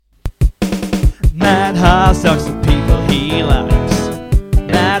Matt Haas talks to people he likes.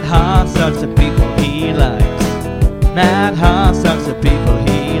 Matt Haas talks to people he likes. Matt Haas talks to people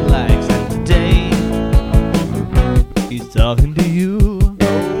he likes. And today, he's talking to you.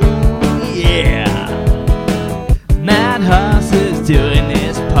 Yeah. Matt Haas is doing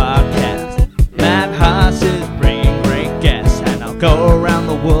his podcast. Matt Haas is bringing great guests. And I'll go around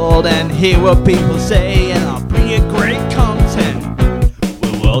the world and hear what people say. And I'll bring you great content.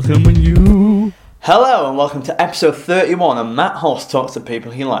 We're welcoming you. Hello and welcome to episode 31 of Matt Haas Talks to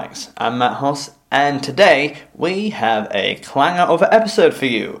People He Likes. I'm Matt Haas, and today we have a clanger of an episode for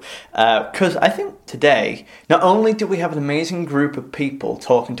you. Because I think today, not only do we have an amazing group of people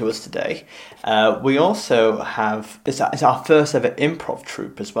talking to us today, we also have, it's our first ever improv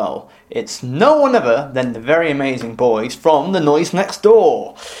troupe as well. It's no one other than the very amazing boys from The Noise Next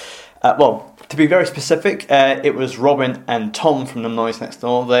Door. To be very specific, it was Robin and Tom from The Noise Next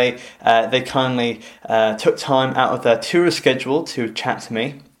Door. They kindly took time out of their tour schedule to chat to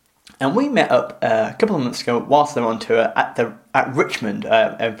me, and we met up a couple of months ago whilst they were on tour at Richmond,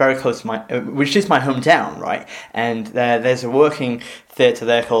 very close to which is my hometown, right? And there's a working theatre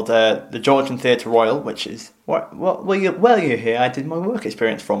there called the Georgian Theatre Royal, which is where you're here. I did my work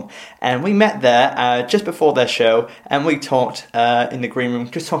experience from, and we met there just before their show, and we talked in the green room,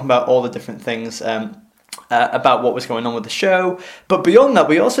 just talking about all the different things. About what was going on with the show. But beyond that,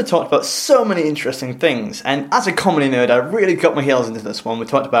 we also talked about so many interesting things. And as a comedy nerd, I really got my heels into this one. We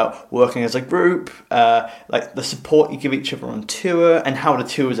talked about working as a group, like the support you give each other on tour, and how the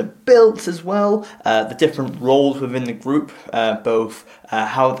tours are built as well, the different roles within the group, both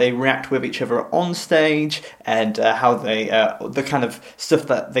how they react with each other on stage, and how they the kind of stuff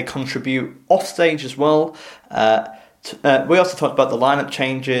that they contribute off stage as well. We also talked about the lineup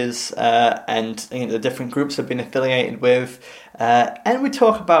changes and the different groups have been affiliated with, and we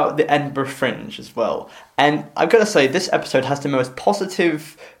talk about the Edinburgh Fringe as well. And I've got to say, this episode has the most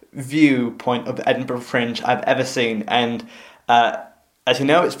positive viewpoint of the Edinburgh Fringe I've ever seen. And as you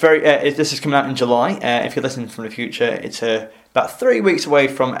know, it's this is coming out in July. If you're listening from the future, it's about 3 weeks away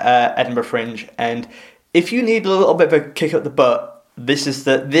from Edinburgh Fringe. And if you need a little bit of a kick up the butt, this is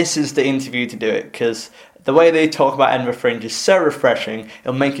the interview to do it, because the way they talk about Edinburgh Fringe is so refreshing.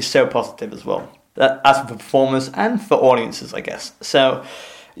 It'll make you so positive as well, as for performers and for audiences, I guess. So,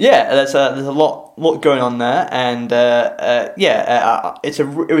 yeah, there's a lot going on there, and it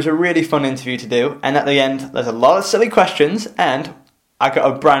was a really fun interview to do. And at the end, there's a lot of silly questions, and I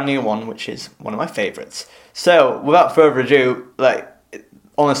got a brand new one, which is one of my favourites. So, without further ado,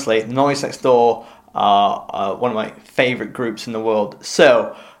 honestly, Noise Next Door are one of my favourite groups in the world.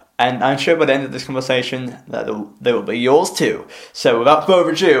 So. And I'm sure by the end of this conversation that they will be yours too. So without further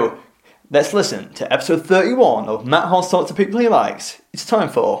ado, let's listen to episode 31 of Matt Haas Talks to People He Likes. It's time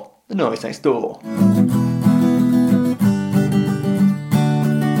for The Noise Next Door.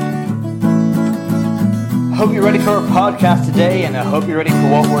 Hope you're ready for a podcast today, and I hope you're ready for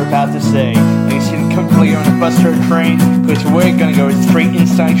what we're about to say. And you're sitting comfortably on a bus or a train, because we're going to go straight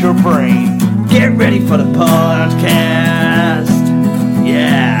inside your brain. Get ready for the podcast.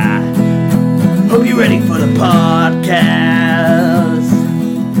 Yeah. Hope you're ready for the podcast.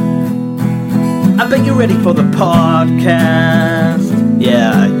 I bet you're ready for the podcast.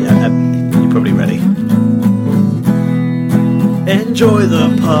 Yeah, you're probably ready. Enjoy the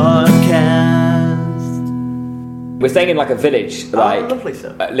podcast. We're staying in a village, lovely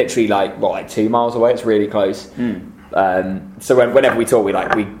stuff. Literally 2 miles away. It's really close. So whenever we talk, we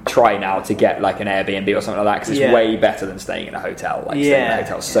try now to get an Airbnb or something like that, because it's way better than staying in a hotel. Staying in a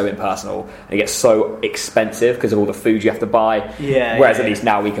hotel is so impersonal, and it gets so expensive because of all the food you have to buy. Whereas at least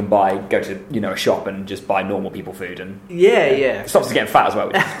now we can go to a shop and just buy normal people food, and it stops us getting fat as well,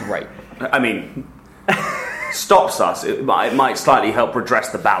 which is great. I mean, stops us. It might slightly help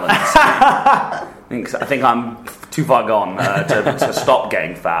redress the balance. I think I'm too far gone to stop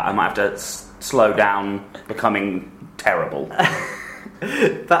getting fat. I might have to slow down becoming terrible.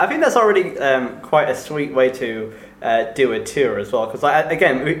 But I think that's already quite a sweet way to do a tour as well, because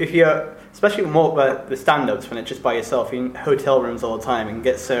again, if you're especially more the stand-ups, when it's just by yourself, you're in hotel rooms all the time and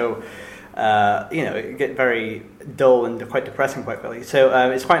get so it get very dull and quite depressing quite quickly.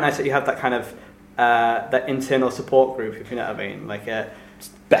 So it's quite nice that you have that kind of that internal support group, if you know what I mean.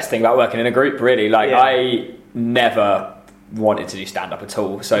 Best thing about working in a group, really. I never wanted to do stand-up at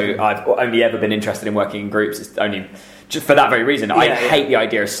all, so I've only ever been interested in working in groups. It's only just for that very reason. I hate the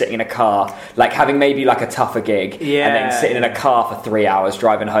idea of sitting in a car, having maybe a tougher gig, and then sitting in a car for 3 hours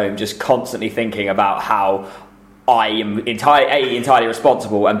driving home, just constantly thinking about how I am entirely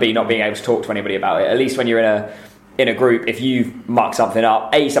responsible, and B, not being able to talk to anybody about it. At least when you're in in a group, if you muck something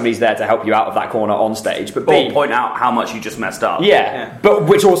up, A, somebody's there to help you out of that corner on stage, but B, or point out how much you just messed up. Yeah, but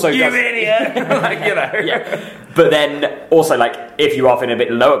which also You idiot! Like, you know. Yeah. But then also, like, if you are feeling a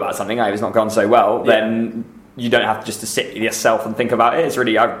bit low about something, it's not gone so well, then you don't have just to sit yourself and think about it. It's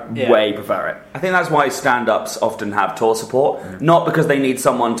really, I way prefer it. I think that's why stand-ups often have tour support. Not because they need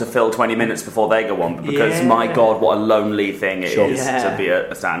someone to fill 20 minutes before they go on, but because, my God, what a lonely thing it is to be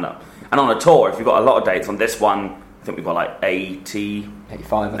a stand-up. And on a tour, if you've got a lot of dates, on this one, I think we've got like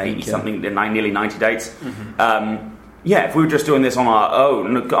 85, 80 something, nearly 90 dates. Mm-hmm. If we were just doing this on our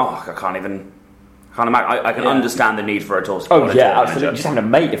own, I can't imagine. I can understand the need for a tour support. Oh yeah, absolutely. Just having a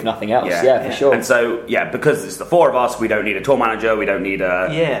mate, if nothing else. Yeah, for sure. And so, because it's the four of us, we don't need a tour manager. We don't need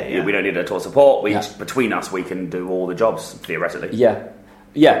we don't need a tour support. Between us, we can do all the jobs theoretically.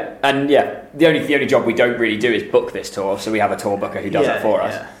 Yeah, and the only job we don't really do is book this tour. So we have a tour booker who does it for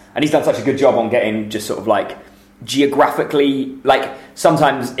us, and he's done such a good job on getting just sort of like geographically, like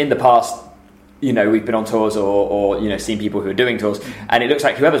sometimes in the past, we've been on tours or seen people who are doing tours, and it looks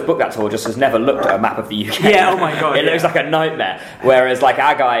like whoever's booked that tour just has never looked at a map of the UK. Yeah, oh my God. It looks like a nightmare. Whereas like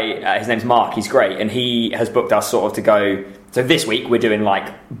our guy, his name's Mark, he's great, and he has booked us sort of to go. So this week we're doing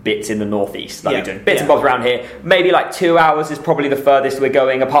like bits in the northeast, we're doing bits and bobs around here. Maybe like 2 hours is probably the furthest we're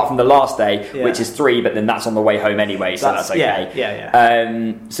going, apart from the last day, which is 3, but then that's on the way home anyway, so that's okay.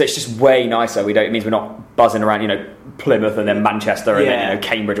 So it's just way nicer. It means we're not buzzing around, Plymouth and then Manchester and then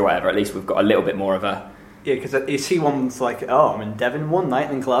Cambridge or whatever. At least we've got a little bit more of a. Yeah, because you see one's like, I'm in Devon one night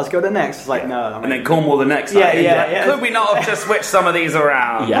and in Glasgow the next. It's like, no. And then Cornwall the next night. Could we not have just switched some of these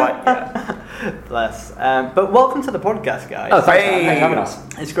around? Bless. But welcome to the podcast, guys. Oh, thanks for having us.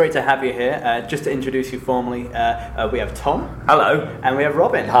 It's great to have you here. Just to introduce you formally, we have Tom. Hello. And we have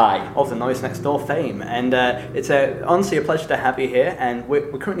Robin. Hi. Of the Noise Next Door fame. And it's honestly a pleasure to have you here. And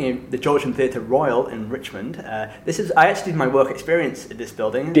we're currently in the Georgian Theatre Royal in Richmond. I actually did my work experience at this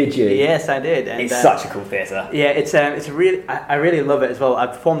building. Did you? Yes, I did. And, it's such a cool theatre. Yeah, it's really, I really love it as well.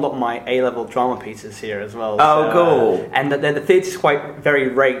 I've performed a lot of my A-level drama pieces here as well. Oh, cool. And the theatre's quite very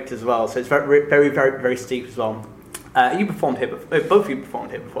raked as well, so it's very, very, very, very steep as well. You performed here before. Both of you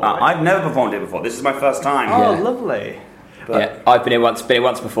performed here before, right? I've never performed here before. This is my first time. Oh, lovely. But I've been here once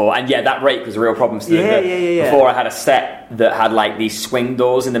before, and that rake was a real problem. Before I had a set that had like these swing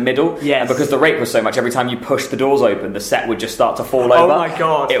doors in the middle, and because the rake was so much, every time you pushed the doors open, the set would just start to fall over. Oh my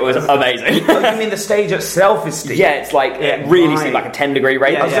God, it was amazing. You mean the stage itself is steep? Yeah, it's like really steep, like a 10-degree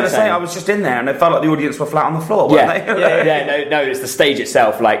rake. I was going to say, I was just in there, and it felt like the audience were flat on the floor. No, it's the stage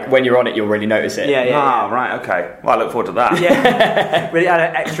itself. Like when you're on it, you'll really notice it. Right, okay. Well, I look forward to that. Really add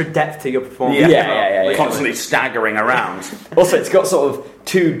an extra depth to your performance. Constantly staggering around. Also, it's got sort of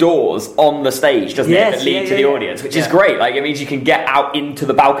 2 doors on the stage, doesn't it, that lead to the audience, which is great. Like, it means you can get out into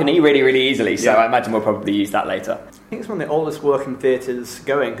the balcony really, really easily. So I imagine we'll probably use that later. I think it's one of the oldest working theatres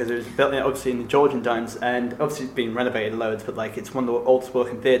going, because it was built obviously in the Georgian times, and obviously it's been renovated loads, but like it's one of the oldest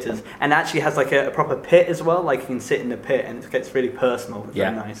working theatres, and actually has like a proper pit as well. Like you can sit in the pit, and it gets really personal. It's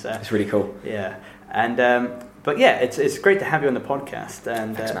very nice. It's really cool. Yeah, and. But it's great to have you on the podcast.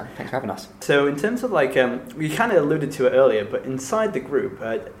 And thanks, man. Thanks for having us. So in terms of like, you kind of alluded to it earlier, but inside the group,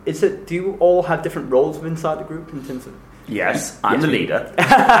 do you all have different roles inside the group in terms of? Yes, I'm the leader. Cool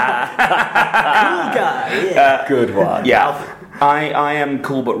guy. Good one. Yeah. I am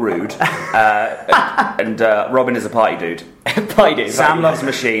cool but rude, and Robin is a party dude. Sam loves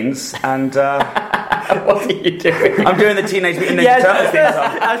machines, and what are you doing? I'm doing the Teenage Mutant Ninja Turtles theme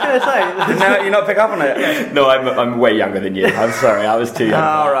song. I was going to say. No, you not pick up on it? No, I'm way younger than you. I'm sorry, I was too young.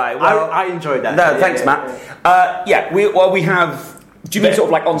 All right. Well, I enjoyed that. No, thanks, Matt. We have. Do you mean sort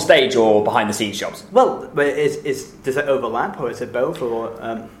of like on stage or behind the scenes jobs? Well, but does it overlap, or is it both, or?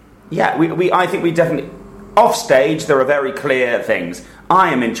 I think we definitely. Off stage, there are very clear things.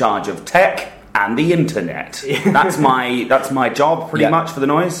 I am in charge of tech and the internet. That's my job, pretty much, for the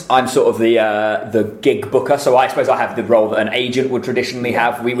Noise. I'm sort of the gig booker, so I suppose I have the role that an agent would traditionally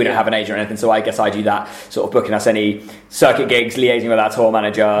have. We don't have an agent or anything, so I guess I do that, sort of booking us any circuit gigs, liaising with our tour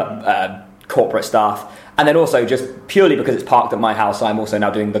manager, corporate staff, and then also just purely because it's parked at my house, I'm also now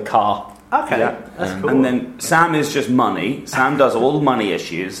doing the car. Okay, that's cool. And then Sam is just money. Sam does all money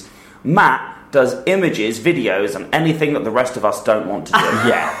issues. Matt does images, videos, and anything that the rest of us don't want to do.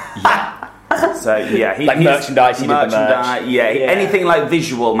 So he's merchandise. He did the merch. Anything like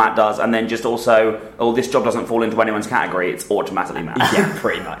visual, Matt does, and then just also, this job doesn't fall into anyone's category. It's automatically Matt. Yeah,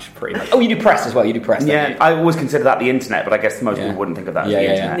 pretty much. Oh, you do press as well. You do press. Yeah, I always consider that the internet, but I guess most people wouldn't think of that as the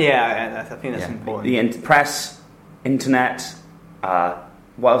internet. Yeah, I think that's important. The press, internet.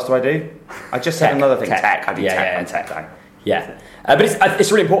 What else do I do? I just said another thing. Tech. I do tech. I'm tech guy. Yeah. But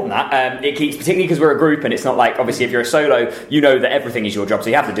it's really important that it keeps, particularly because we're a group, and it's not like, obviously if you're a solo, you know that everything is your job, so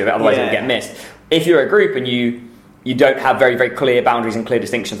you have to do it, otherwise it'll get missed. If you're a group and you don't have very, very clear boundaries and clear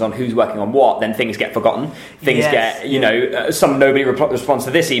distinctions on who's working on what, then things get forgotten. Things get, nobody responds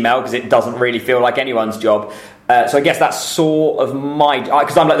to this email because it doesn't really feel like anyone's job. So I guess that's sort of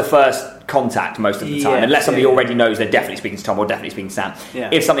because I'm like the first contact most of the time, unless somebody already knows they're definitely speaking to Tom or definitely speaking to Sam. Yeah.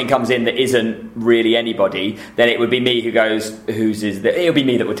 If something comes in that isn't really anybody, then it would be me who goes, it'll be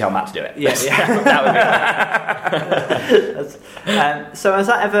me that would tell Matt to do it. That would be so has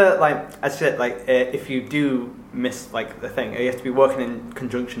that ever, if you do miss the thing, you have to be working in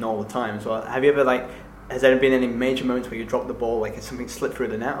conjunction all the time as well. Have you ever has there been any major moments where you drop the ball, has something slipped through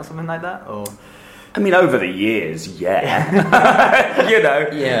the net or something like that, or? I mean, over the years, Again,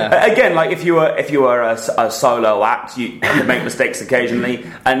 if you were a solo act, you make mistakes occasionally,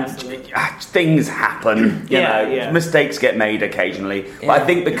 and things happen. You know, mistakes get made occasionally. Yeah. But I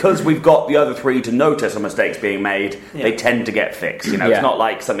think because we've got the other three to notice a mistakes being made, they tend to get fixed. You know, it's not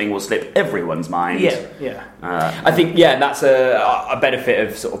like something will slip everyone's mind. I think and that's a benefit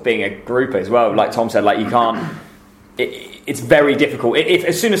of sort of being a group as well. Like Tom said, you can't. It's very difficult.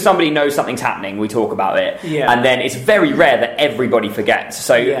 As soon as somebody knows something's happening, we talk about it, and then it's very rare that everybody forgets.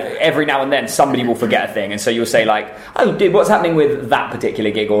 So every now and then somebody will forget a thing, and so you'll say "Oh, dude, what's happening with that particular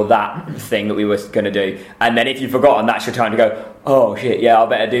gig or that thing that we were going to do?" And then if you've forgotten, that's your time to go, "Oh shit, I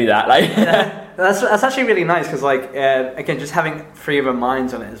better do that." That's actually really nice because again, just having three of our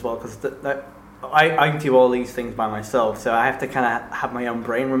minds on it as well, because I do all these things by myself, so I have to kind of have my own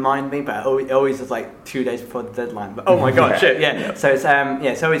brain remind me, but it always is 2 days before the deadline. But oh my god, shit, So it's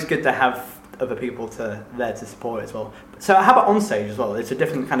it's always good to have other people there to support it as well. So how about on stage as well? It's a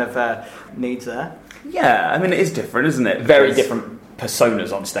different kind of needs there. Yeah, I mean it is different, isn't it? Very different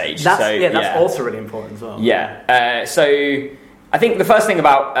personas on stage. That's also really important as well. Yeah. So I think the first thing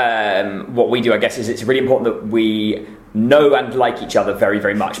about what we do, I guess, is it's really important that we know and like each other very,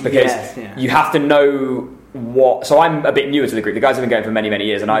 very much, because you have to know what. So I'm a bit newer to the group. The guys have been going for many, many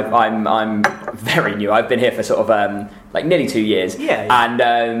years, and I'm very new. I've been here for sort of nearly 2 years. And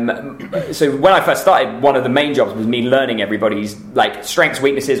so when I first started, one of the main jobs was me learning everybody's strengths,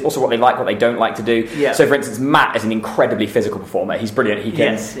 weaknesses, also what they like, what they don't like to do. So for instance, Matt is an incredibly physical performer. He's brilliant. He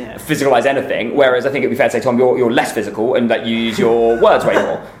can physicalize anything. Whereas I think it'd be fair to say, Tom, you're less physical and that you use your words way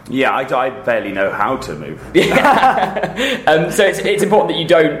more. Yeah, I barely know how to move. So it's important that you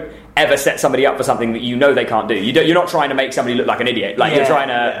don't ever set somebody up for something that you know they can't do. You're not trying to make somebody look like an idiot. You're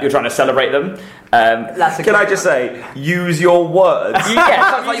trying to celebrate them. Can I just say, use your words?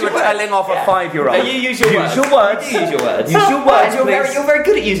 Sounds like you were telling off a 5-year-old. You use your words. Use your words. Use your words. Use your words. You're very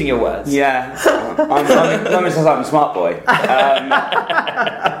good at using your words. Yeah, I'm a smart boy. I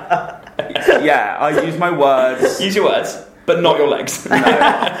use my words. Use your words, but not your legs.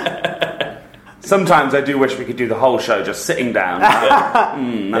 Sometimes I do wish we could do the whole show just sitting down. That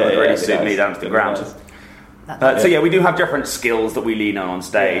would really suit me down to the ground. We do have different skills that we lean on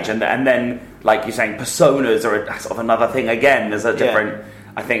stage, and then, like you're saying, personas are sort of another thing again. There's a different,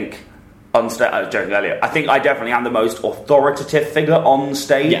 I think, on stage. I was joking earlier. I think I definitely am the most authoritative figure on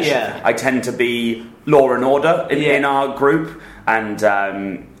stage. I tend to be law and order in our group, and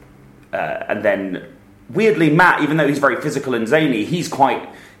then weirdly, Matt, even though he's very physical and zany, he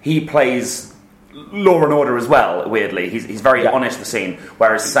plays law and order as well. Weirdly, he's very honest the scene,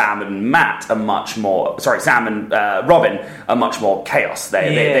 whereas Sam and Robin are much more chaos.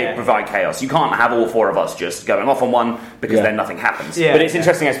 They provide chaos. You can't have all four of us just going off on one, because then nothing happens. But it's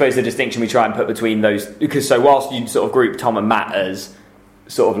interesting, I suppose, the distinction we try and put between those, because whilst you sort of group Tom and Matt as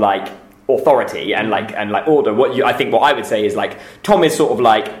sort of authority and order, what I would say is Tom is sort of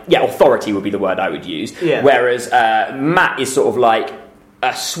authority would be the word I would use, whereas Matt is sort of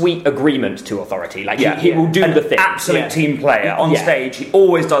a sweet agreement to authority. He will do the thing. Absolute team player. On stage, he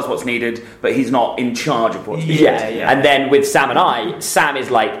always does what's needed, but he's not in charge of what's needed. And then with Sam and Sam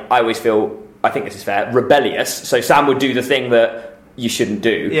is I always feel, I think this is fair, rebellious. So Sam would do the thing that you shouldn't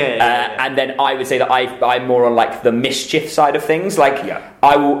do. And then I would say that I'm more on the mischief side of things.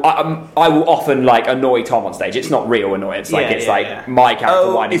 I will often annoy Tom on stage. It's not real annoyance. My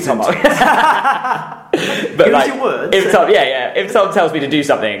character winding Tom up. But use your words. If Tom tells me to do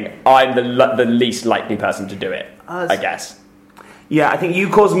something, I'm the least likely person to do it, I guess. Yeah, I think you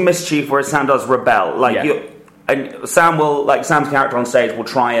cause mischief, whereas Sam does rebel. And Sam's character on stage will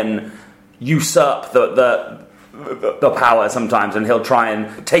try and usurp the power sometimes, and he'll try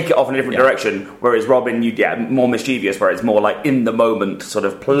and take it off in a different direction, whereas Robin, more mischievous, where it's more in the moment, sort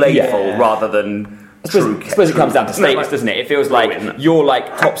of playful rather than I suppose it comes down to status, doesn't it? It feels like you're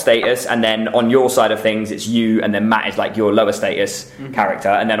like top status, and then on your side of things, it's you, and then Matt is like your lower status character,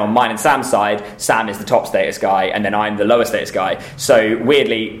 and then on mine and Sam's side, Sam is the top status guy, and then I'm the lower status guy. So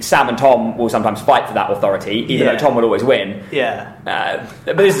weirdly, Sam and Tom will sometimes fight for that authority, even though Tom will always win. Yeah.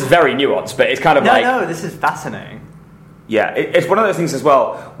 But this is very nuanced, but it's kind of No, this is fascinating. Yeah, it's one of those things as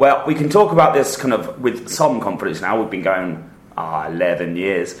well where we can talk about this kind of with some confidence now. We've been going 11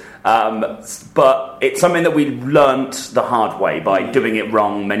 years. But it's something that we learnt the hard way by doing it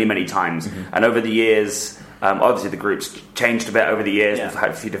wrong many, many times. And over the years, obviously the group's changed a bit over the years. We've had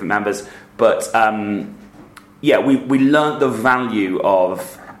a few different members. But, we learnt the value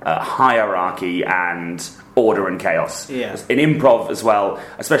of hierarchy and order and chaos. Yeah. In improv as well,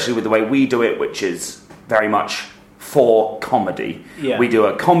 especially with the way we do it, which is very much for comedy. Yeah. We do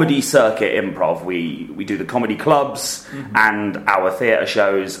a comedy circuit improv. We do the comedy clubs, and our theatre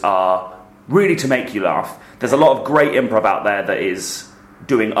shows are really to make you laugh. There's a lot of great improv out there that is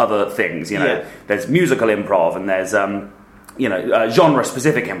doing other things. There's musical improv, and there's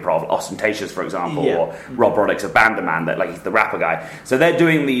genre-specific improv, Ostentatious, for example, or Rob Roddick's of Banderman, that he's the rapper guy. So they're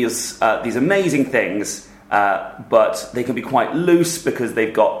doing these amazing things. But they can be quite loose because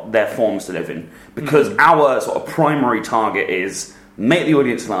they've got their forms to live in. Because our sort of primary target is make the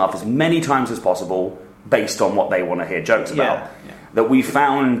audience laugh as many times as possible based on what they want to hear jokes about. That we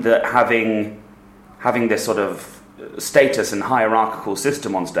found that having this sort of status and hierarchical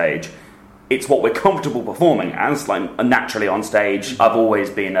system on stage, it's what we're comfortable performing as. Naturally on stage, I've always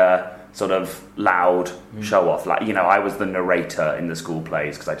been a sort of loud show off. I was the narrator in the school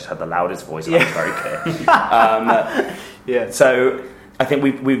plays because I just had the loudest voice and I was very clear. So I think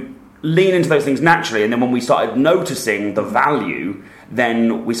we lean into those things naturally, and then when we started noticing the value,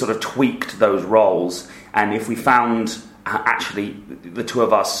 then we sort of tweaked those roles. And if we found actually the two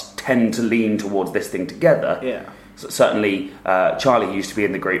of us tend to lean towards this thing together, certainly Charlie, who used to be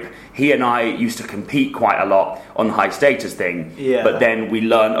in the group, he and I used to compete quite a lot on the high status thing, but then we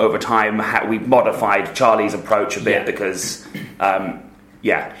learned over time how we modified Charlie's approach a bit because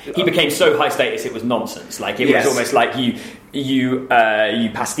he became so high status it was nonsense. It was almost like you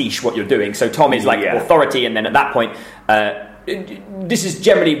pastiche what you're doing. So Tom is authority, and then at that point this is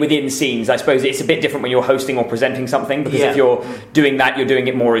generally within scenes. I suppose it's a bit different when you're hosting or presenting something, because if you're doing that, you're doing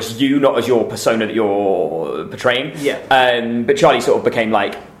it more as you, not as your persona that you're portraying. But Charlie sort of became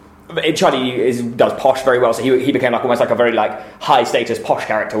Charlie does posh very well, so he became almost a very high status posh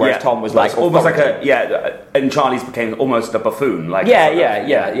character, whereas Tom was almost and Charlie's became almost a buffoon,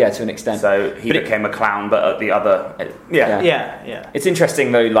 to an extent. So he became a clown, but at the other, It's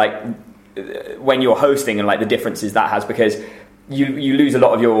interesting though, when you're hosting and the differences that has, because you lose a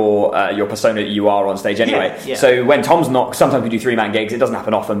lot of your persona that you are on stage anyway. So when Tom's not, sometimes we do 3-man gigs. It doesn't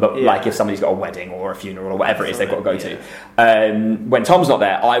happen often, but if somebody's got a wedding or a funeral or whatever it is they've got to go to, when Tom's not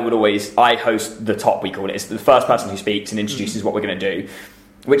there, I host the top. We call it. It's the first person who speaks and introduces what we're going to do,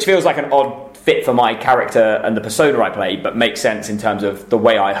 which feels like an odd fit for my character and the persona I play, but makes sense in terms of the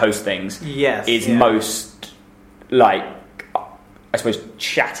way I host things. Most I suppose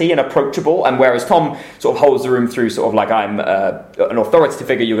chatty and approachable, and whereas Tom sort of holds the room through sort of I'm an authoritative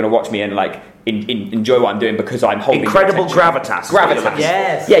figure, you're going to watch me and enjoy what I'm doing because I'm holding incredible gravitas.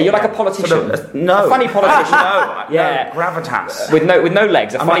 Yes. Yeah, you're like a politician. A funny politician. No, gravitas with no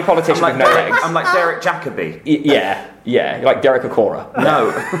legs. A funny politician with no legs. I'm like Derek Jacobi. Yeah, you're like Derek Acora.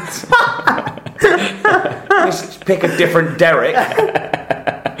 No. Just pick a different Derek.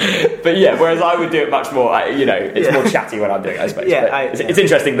 But whereas I would do it much more, it's more chatty when I'm doing it, I suppose. It's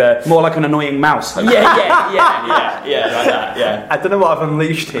interesting. More like an annoying mouse. Like that. Yeah. I don't know what I've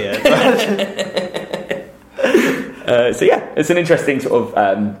unleashed here. It's an interesting sort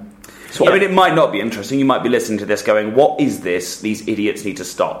of. It might not be interesting. You might be listening to this going, "What is this? These idiots need to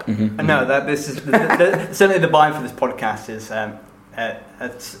stop." No, this is certainly the vibe for this podcast is.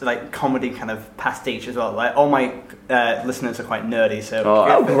 It's comedy kind of pastiche as well. All my listeners are quite nerdy, so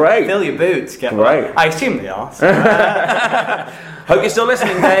great! Fill your boots. Great. I assume they are. So. Hope you're still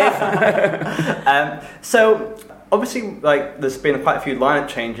listening, Dave. So obviously, there's been quite a few lineup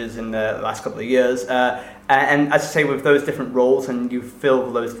changes in the last couple of years, and as I say, with those different roles, and you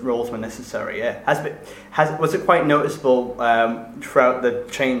fill those roles when necessary. Was it quite noticeable throughout the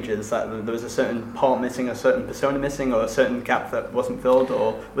changes that there was a certain part missing, a certain persona missing, or a certain gap that wasn't filled,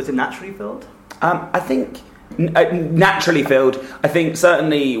 or was it naturally filled? I think naturally filled. I think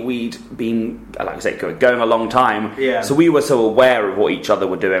certainly we'd been, like I say, going a long time. Yeah. So we were so aware of what each other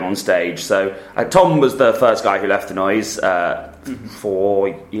were doing on stage. So Tom was the first guy who left the Noise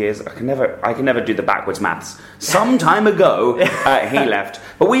 4 years. I can never do the backwards maths. Some time ago, he left.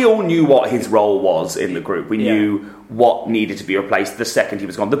 But we all knew what his role was in the group. We knew what needed to be replaced the second he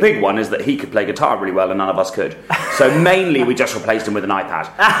was gone. The big one is that he could play guitar really well and none of us could. So mainly we just replaced him with an iPad.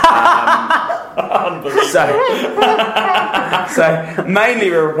 So mainly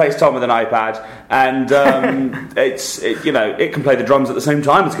we replaced Tom with an iPad, and it can play the drums at the same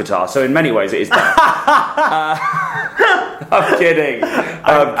time as guitar. So in many ways it is better. I'm kidding.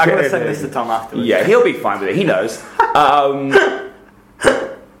 I'm going to send this to Tom afterwards. Yeah, he'll be fine with it. He knows.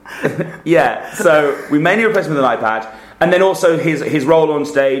 Yeah, so we mainly replaced him with an iPad, and then also his role on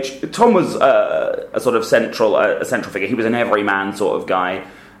stage. Tom was a sort of central figure. He was an everyman sort of guy,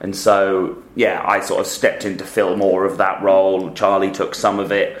 and so I sort of stepped in to fill more of that role. Charlie took some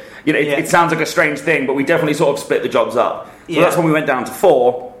of it. It sounds like a strange thing, but we definitely sort of split the jobs up. So that's when we went down to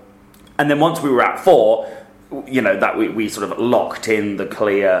 4, and then once we were at 4, that we sort of locked in the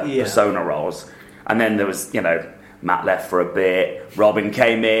clear persona roles, and then there was Matt left for a bit, Robin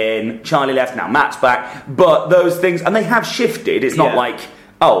came in, Charlie left, now Matt's back. But those things, and they have shifted. It's not like,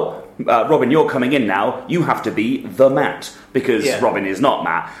 Robin, you're coming in now, you have to be the Matt, because Robin is not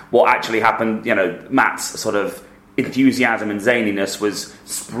Matt. What actually happened, Matt's sort of enthusiasm and zaniness was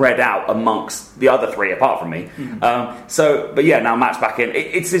spread out amongst the other 3 apart from me. Mm-hmm. Now Matt's back in.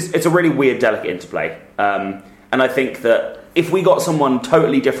 It's a really weird, delicate interplay. And I think that if we got someone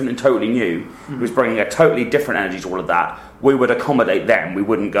totally different and totally new, who was bringing a totally different energy to all of that, we would accommodate them. We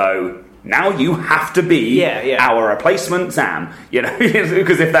wouldn't go, now you have to be our replacement Sam.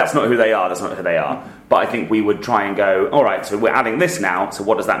 Because if that's not who they are, that's not who they are. But I think we would try and go, all right, so we're adding this now, so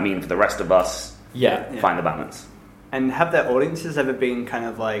what does that mean for the rest of us? Find the balance. And have their audiences ever been kind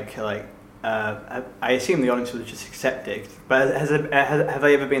of like I assume the audience was just accepted, but have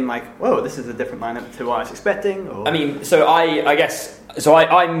they ever been like, whoa, this is a different lineup to what I was expecting? Or? I mean, so I guess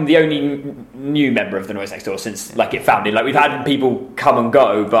I'm the only new member of the Noise Next Door since it founded. We've had people come and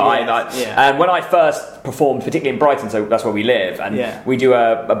go, but and when I first performed, particularly in Brighton, so that's where we live, and we do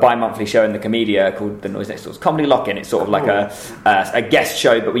a bi-monthly show in the Comedia called the Noise Next Door's Comedy Lock-In. It's sort of like a guest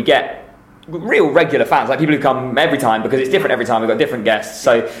show, but we get real regular fans, people who come every time, because it's different every time. We've got different guests,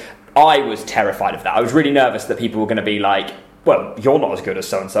 so I was terrified of that. I was really nervous that people were going to be like, well, you're not as good as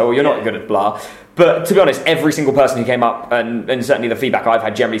so-and-so, or you're not good at blah. But to be honest, every single person who came up, and certainly the feedback I've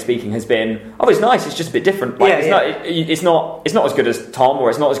had, generally speaking, has been, it's nice, it's just a bit different. It's not as good as Tom, or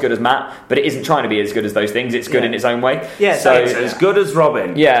it's not as good as Matt, but it isn't trying to be as good as those things. It's good in its own way. Yeah, so it's as good as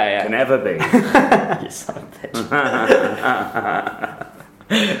Robin can ever be. You son of a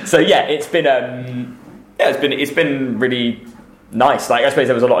bitch. So it's been really nice. I suppose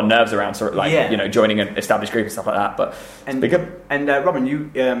there was a lot of nerves around joining an established group and stuff like that, but it's been good. And Robin,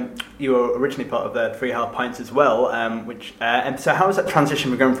 you were originally part of the 3.5 Pints as well, and so how was that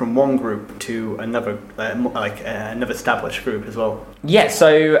transition going from one group to another, another established group as well?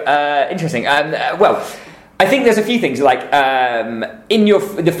 So interesting. I think there's a few things,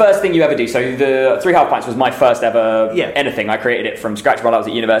 the first thing you ever do, so the 3.5 Pints was my first ever anything. I created it from scratch while I was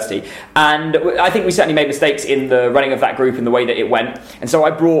at university, and I think we certainly made mistakes in the running of that group and the way that it went, and so I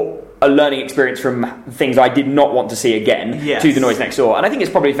brought a learning experience from things I did not want to see again to the Noise Next Door. And I think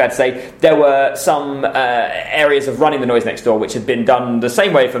it's probably fair to say there were some areas of running the Noise Next Door which had been done the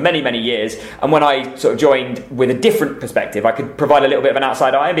same way for many, many years. And when I sort of joined with a different perspective, I could provide a little bit of an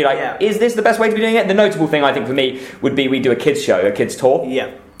outside eye and be like, is this the best way to be doing it? The notable thing I think for me would be we do a kids show, a kids tour.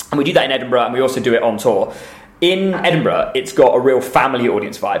 And we do that in Edinburgh, and we also do it on tour. In Edinburgh, it's got a real family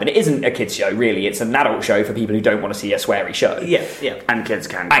audience vibe, and it isn't a kids show, really. It's an adult show for people who don't want to see a sweary show. And kids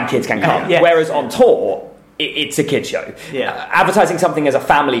can come. Whereas on tour, it's a kids show. Advertising something as a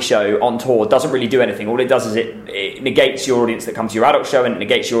family show on tour doesn't really do anything. All it does is it negates your audience that comes to your adult show, and it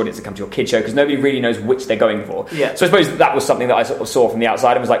negates your audience that comes to your kids show, because nobody really knows which they're going for. So I suppose that was something that I sort of saw from the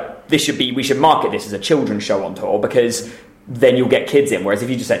outside and was like, we should market this as a children's show on tour, because then you'll get kids in. Whereas if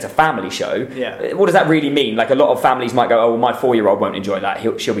you just say it's a family show, what does that really mean? A lot of families might go, my 4-year-old won't enjoy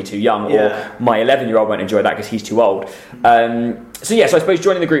that, she'll be too young, or my 11-year-old won't enjoy that because he's too old. So I suppose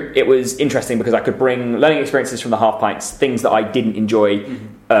joining the group, it was interesting because I could bring learning experiences from the Half Pints, things that I didn't enjoy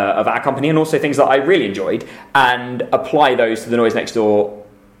of our company, and also things that I really enjoyed, and apply those to the Noise Next Door,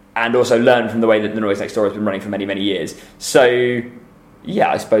 and also learn from the way that the Noise Next Door has been running for many, many years. So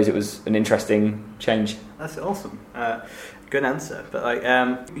I suppose it was an interesting change. That's awesome. Good answer. But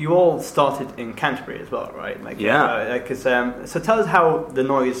you all started in Canterbury as well, right? So tell us how the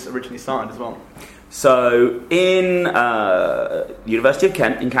Noise originally started as well. So in University of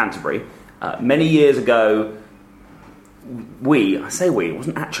Kent in Canterbury, many years ago, it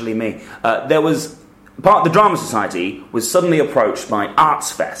wasn't actually me. There was part of the Drama Society was suddenly approached by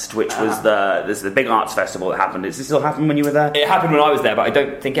Arts Fest, which was the big arts festival that happened. Does this still happen when you were there? It happened when I was there, but I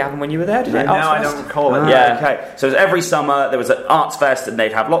don't think it happened when you were there, did it? No, I don't recall it. Yeah. Okay. So it was every summer there was an Arts Fest, and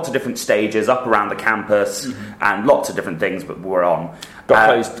they'd have lots of different stages up around the campus, and lots of different things that were on.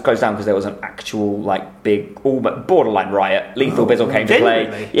 Got closed down because there was an actual big, all but borderline riot. Lethal Bizzle came to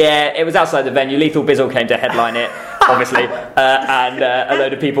play. Yeah, it was outside the venue. Lethal Bizzle came to headline it, obviously, and a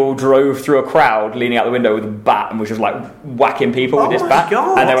load of people drove through a crowd leaning out the window with a bat and was just whacking people with this bat.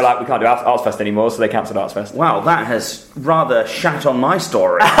 God. And they were like, "We can't do Arts Fest anymore," so they cancelled Arts Fest. Wow, that has rather shat on my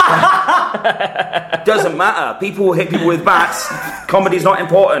story. Doesn't matter. People will hit people with bats. Comedy's not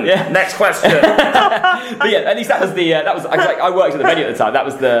important. Yeah. Next question. But yeah, at least that was I worked at the venue at the time. That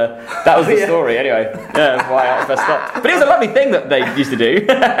was the story anyway. Yeah, why Arts Fest stopped. But it was a lovely thing that they used to do.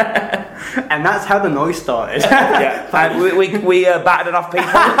 And that's how the noise started. Yeah, and we battered enough people,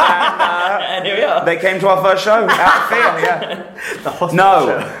 and here we are. They came to our first show out of fear. Yeah. The hospital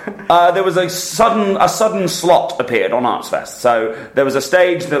show. There was a sudden slot appeared on Arts Fest. So there was a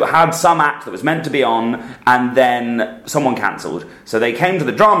stage that had some act that was meant to be on, and then someone cancelled. So they came to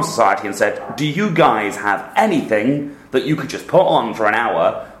the Drama Society and said, "Do you guys have anything that you could just put on for an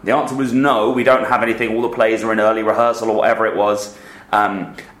hour?" The answer was no, we don't have anything. All the plays are in early rehearsal or whatever it was.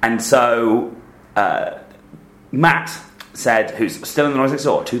 And so Matt said, who's still in the Noise Next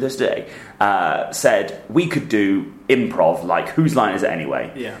Door to this day, said we could do improv, like whose line is it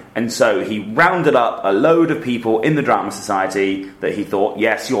anyway? Yeah. And so he rounded up a load of people in the Drama Society that he thought,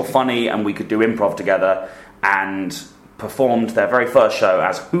 yes, you're funny and we could do improv together, and performed their very first show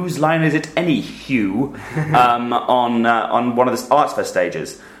as Whose Line Is It Anywho on one of the Arts Fest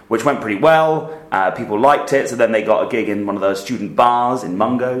stages, which went pretty well. People liked it, so then they got a gig in one of those student bars in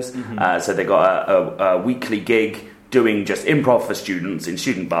Mungo's. So they got a weekly gig doing just improv for students in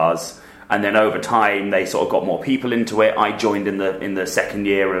student bars, and then over time they sort of got more people into it. I joined in the second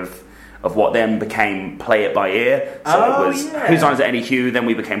year of what then became Play It By Ear. So it was Whose Line Is It Anywho, then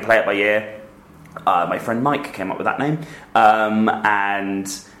we became Play It By Ear. My friend Mike came up with that name, and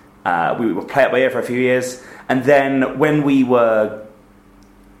we were Play It By Ear for a few years, and then when we were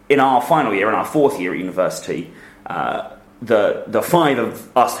in our final year, in our fourth year at university, the five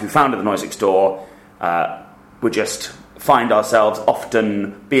of us who founded the Noise Next Door would just find ourselves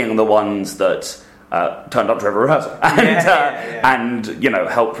often being the ones that turned up to every rehearsal and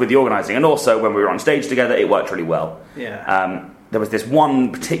helped with the organising, and also when we were on stage together, it worked really well. There was this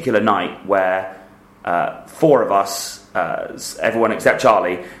one particular night where four of us, everyone except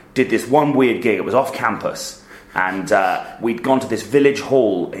Charlie, did this one weird gig. It was off campus, and we'd gone to this village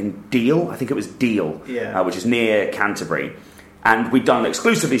hall in Deal, I think it was Deal, which is near Canterbury, and we'd done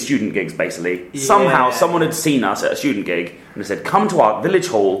exclusively student gigs, basically. Somehow someone had seen us at a student gig and said, come to our village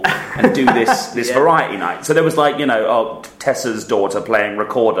hall and do this variety night. So there was Tessa's daughter playing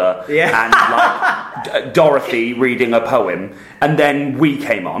recorder and Dorothy reading a poem, and then we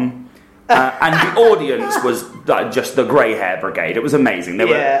came on. And the audience was just the grey hair brigade. It was amazing. They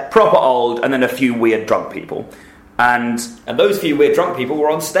were proper old, and then a few weird drunk people. And those few weird drunk people were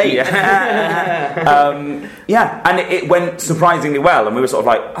on stage. And it went surprisingly well. And we were sort of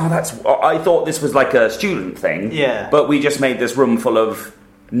like, I thought this was like a student thing. But we just made this room full of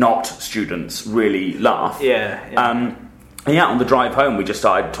not students really laugh. On the drive home, we just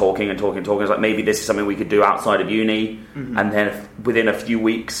started talking. It was like, maybe this is something we could do outside of uni. And then within a few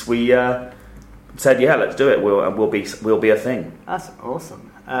weeks, we said, "Yeah, let's do it. We'll be a thing." That's awesome.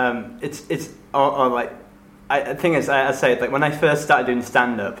 I think as I say, like when I first started doing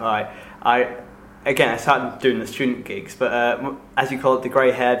stand-up, I started doing the student gigs, but as you call it, the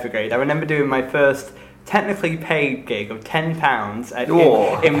grey hair brigade. I remember doing my first technically paid gig of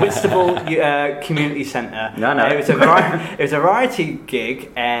 £10 in Whitstable Community Centre. It was a variety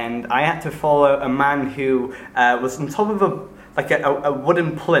gig, and I had to follow a man who was on top of a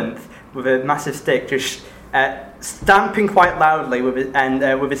wooden plinth with a massive stick, just stamping quite loudly with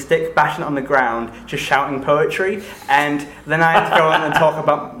his stick, bashing it on the ground, just shouting poetry. And then I had to go on and talk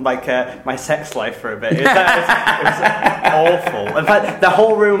about my sex life for a bit. It was awful. In fact, the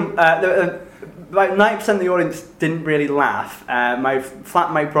whole room. 90% of the audience didn't really laugh. My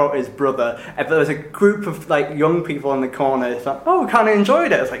flatmate brought his brother, but there was a group of young people in the corner. It's like, we kind of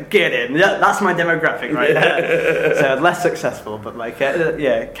enjoyed it. It's like, get in. Yeah, that's my demographic right there. So less successful, but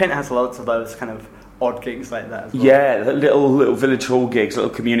Kent has lots of those kind of odd gigs like that as well. Yeah, little village hall gigs,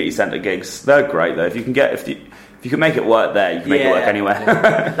 little community centre gigs. They're great though. If If you can make it work there, you can make it work anywhere.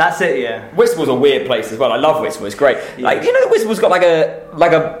 That's it. Yeah. Whistle's a weird place as well. I love Whistle. It's great. Like, you know, Whistle's got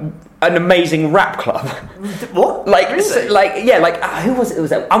an amazing rap club. What? Like, really? Who was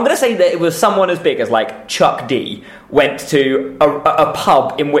it? I'm going to say that it was someone as big as like Chuck D went to a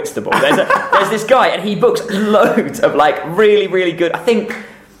pub in Whitstable. There's this guy, and he books loads of like really, really good. I think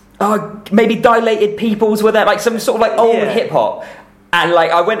maybe Dilated Peoples were there, like some sort of like old hip hop. And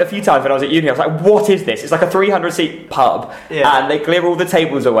like I went a few times when I was at uni, I was like, "What is this?" It's like a 300-seat pub, and they clear all the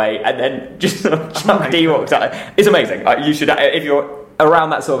tables away, and then just Chuck D walks out. It's amazing. You should, if you're around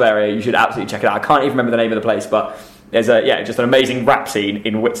that sort of area, you should absolutely check it out. I can't even remember the name of the place, but there's just an amazing rap scene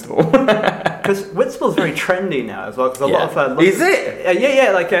in Whitstable. Because Whitstable's very trendy now as well. Because a lot of is it?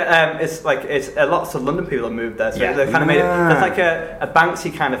 It's lots of London people have moved there. So they kind of made it. There's like a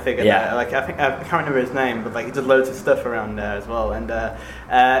Banksy kind of figure there. Like I can't remember his name, but like he did loads of stuff around there as well. And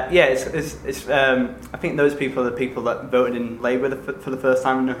I think those people are the people that voted in Labour for the first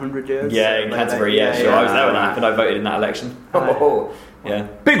time in 100 years. Yeah, in Canterbury. Sure. I was there when that happened. I voted in that election.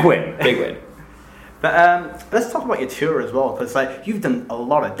 Big win. But let's talk about your tour as well, because like you've done a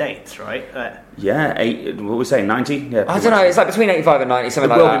lot of dates, right? 8. What were we saying? 90? Yeah. I don't know. It's like between 85 and 90, something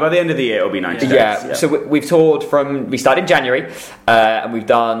like that. By the end of the year, it'll be 90 days. Yeah. So we've toured we started in January, and we've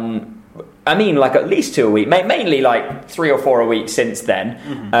done. I mean, like at least 2 a week, mainly like 3 or 4 a week since then.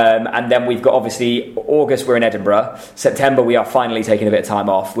 And then we've got obviously August we're in Edinburgh. September we are finally taking a bit of time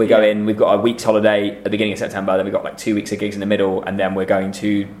off. We've got a week's holiday at the beginning of September. Then we've got like 2 weeks of gigs in the middle, and then we're going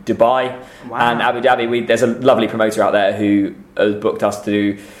to Dubai and Abu Dhabi. There's a lovely promoter out there who has booked us to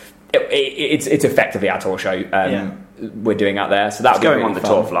do. It's effectively our tour show. We're doing out there, so that's going on the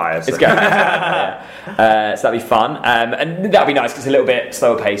tour flyers. It's going, so that'd be fun, and that'd be nice because it's a little bit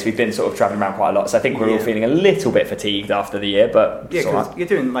slower pace. We've been sort of travelling around quite a lot, so I think we're all feeling a little bit fatigued after the year. But because you're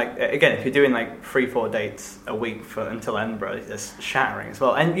doing if you're doing like 3-4 dates a week until Edinburgh, it's shattering as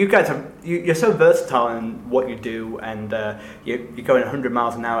well. And you guys you're so versatile in what you do, and you're going 100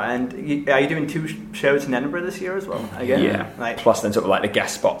 miles an hour. And are you doing 2 shows in Edinburgh this year as well? Again, plus then sort of like the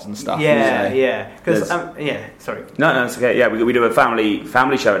guest spots and stuff. Because sorry. No, it's okay. Yeah, we do a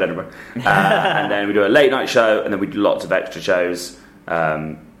family show at Edinburgh, and then we do a late night show, and then we do lots of extra shows.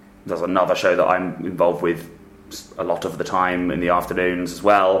 There's another show that I'm involved with a lot of the time in the afternoons as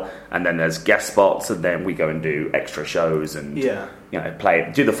well, and then there's guest spots, and then we go and do extra shows and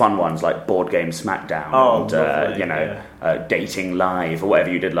do the fun ones like Board Game Smackdown Dating Live or whatever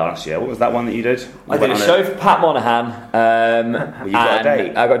you did last year. What was that one that you did? I did a show for Pat Monahan. You got a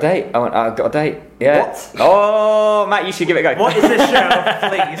date? I got a date. I got a date. Yeah. What? Oh, Matt, you should give it a go. What is this show,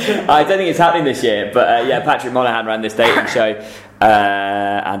 please? I don't think it's happening this year, but Patrick Monahan ran this dating show,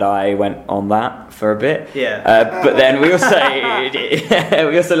 and I went on that for a bit. But then we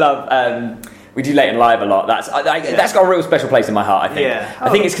also love. We do Late and Live a lot. That's got a real special place in my heart. I think. I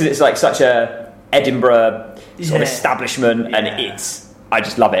think it's because it's like such a Edinburgh sort of establishment, and I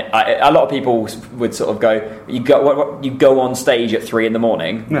just love it. A lot of people would sort of go, you go on stage at 3 a.m,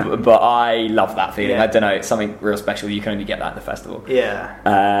 but I love that feeling. I don't know, it's something real special. You can only get that at the festival.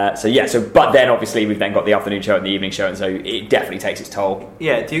 But then obviously we've then got the afternoon show and the evening show, and so it definitely takes its toll.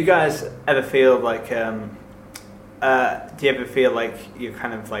 Yeah. Do you guys ever feel like? Do you ever feel like you're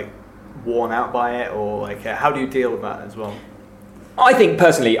kind of like worn out by it, or like how do you deal with that as well? I think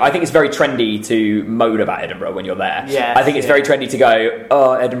personally, it's very trendy to moan about Edinburgh when you're there. I think it's very trendy to go,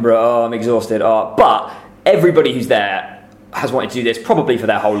 oh, Edinburgh, oh, I'm exhausted. But everybody who's there has wanted to do this probably for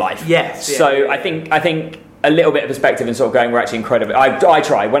their whole life. I think a little bit of perspective and sort of going, we're actually incredible. I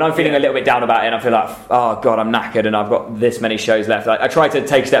try when I'm feeling a little bit down about it, and I feel like, oh god, I'm knackered and I've got this many shows left. I try to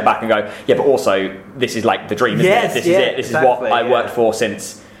take a step back and go, but also this is like the dream, isn't it? This is it. This is what I worked for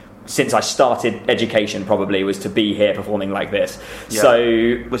since I started education, probably, was to be here performing like this.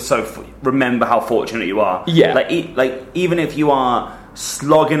 Remember how fortunate you are. Like even if you are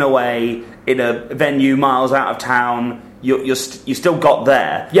slogging away in a venue miles out of town, you still got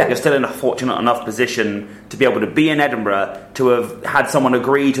there. You're still in a fortunate enough position to be able to be in Edinburgh, to have had someone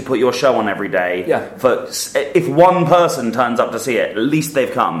agree to put your show on every day. If one person turns up to see it, at least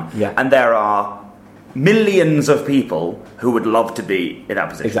they've come. And there are millions of people who would love to be in that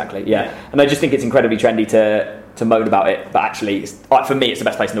position. Exactly, and I just think it's incredibly trendy to moan about it, but actually, for me, it's the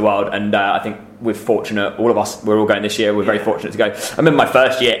best place in the world, and I think we're fortunate, all of us, we're all going this year, we're very fortunate to go. I remember my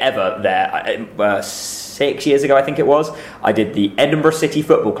first year ever there, 6 years ago, I think it was, I did the Edinburgh City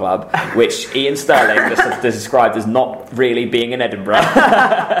Football Club, which Ian Sterling described as not really being in Edinburgh.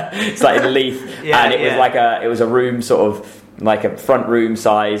 It's like in Leith, and it was like it was a room sort of, like a front room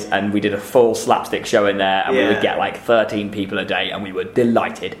size, and we did a full slapstick show in there, and we would get like 13 people a day, and we were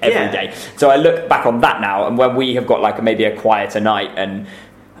delighted every day. So I look back on that now, and when we have got like maybe a quieter night, and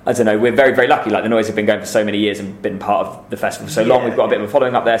I don't know, we're very, very lucky. Like the Noise have been going for so many years and been part of the festival for so long. We've got a bit of a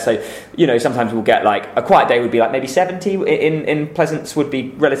following up there. So, you know, sometimes we'll get like a quiet day would be like maybe 70 in Pleasance would be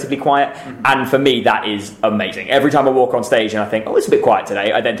relatively quiet. Mm-hmm. And for me, that is amazing. Every time I walk on stage and I think, oh, it's a bit quiet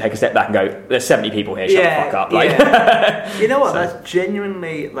today, I then take a step back and go, there's 70 people here, shut the fuck up. Like, you know what? That's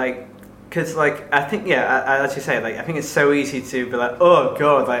genuinely like. Because, like, I think, as you say, like, I think it's so easy to be like, oh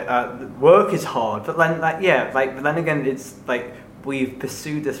god, like, work is hard. But then, like, but then again, it's like we've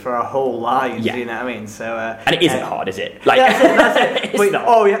pursued this for our whole lives. You know what I mean? So, and it isn't hard, is it? Like, that's it. Wait, you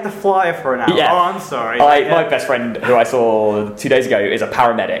have to fly for an hour. Yeah. Oh, I'm sorry. My best friend, who I saw 2 days ago, is a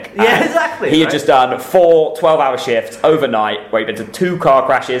paramedic. Yeah, exactly. He had just done 4 12-hour shifts overnight, where he'd been to 2 car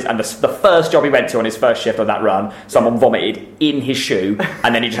crashes, and the first job he went to on his first shift of that run, someone vomited in his shoe,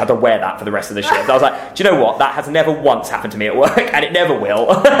 and then he just had to wear that for the rest of the shift. I was like, do you know what? That has never once happened to me at work, and it never will.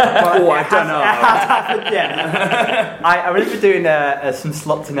 I don't know. It has happened, yeah. I remember doing some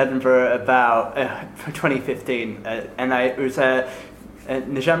slots in Edinburgh about 2015, and it was a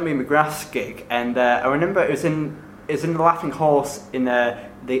Njambi McGrath's gig, and I remember it was in the Laughing Horse in the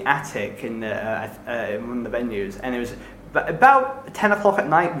attic in one of the venues, and it was about 10 o'clock at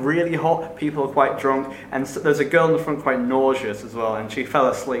night, really hot, people are quite drunk, and so there's a girl in the front quite nauseous as well, and she fell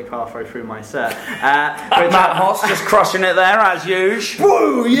asleep halfway through my set. Matt Hoss just crushing it there, as usual.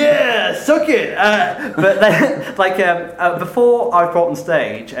 Woo, yeah, suck it! But then, before I brought on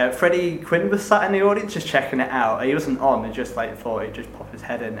stage, Freddie Quinn was sat in the audience just checking it out. He wasn't on, he just like thought he'd just pop his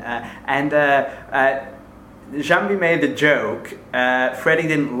head in. Njambi made the joke, Freddie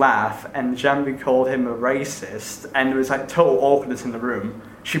didn't laugh, and Njambi called him a racist, and there was like total awkwardness in the room.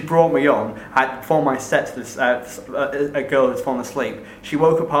 She brought me on, before my set to this, a girl who's fallen asleep. She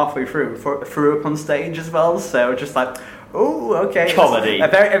woke up halfway through, threw up on stage as well, so just like, oh, okay. Comedy. A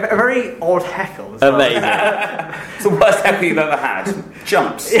very odd heckle as well. Amazing. It's the worst heckle you've ever had.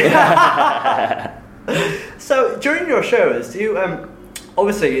 Jumps. So, during your shows, do you...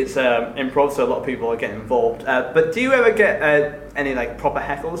 obviously, it's improv, so a lot of people are getting involved. But do you ever get any like proper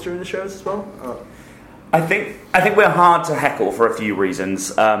heckles during the shows as well? Or? I think we're hard to heckle for a few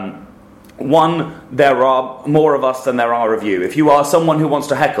reasons. One, there are more of us than there are of you. If you are someone who wants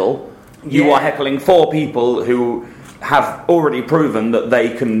to heckle, you are heckling 4 people who have already proven that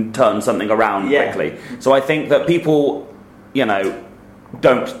they can turn something around quickly. So I think that people, you know,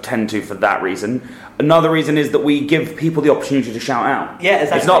 don't tend to for that reason. Another reason is that we give people the opportunity to shout out. Yeah,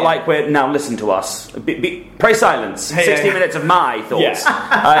 exactly. It's not like we're now listen to us. Pray silence. 60 minutes of my thoughts.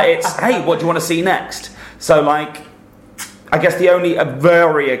 It's hey, what do you want to see next? So like, I guess the only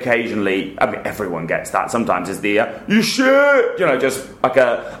very occasionally, I mean, everyone gets that. Sometimes is the you shit, you know, just like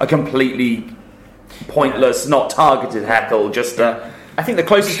a completely pointless, not targeted heckle. Just I think the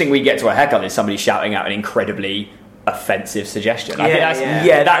closest thing we get to a heckle is somebody shouting out an incredibly offensive suggestion. I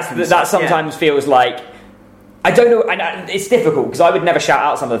think that sometimes feels like, I don't know, and it's difficult because I would never shout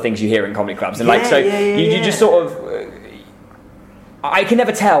out some of the things you hear in comedy clubs, and you just sort of I can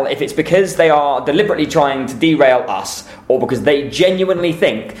never tell if it's because they are deliberately trying to derail us or because they genuinely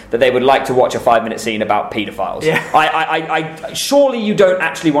think that they would like to watch a 5-minute scene about paedophiles. I surely you don't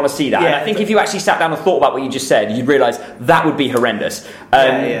actually want to see that. And I think if you actually sat down and thought about what you just said, you'd realise that would be horrendous.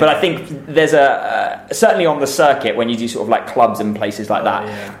 But I think there's certainly on the circuit when you do sort of like clubs and places like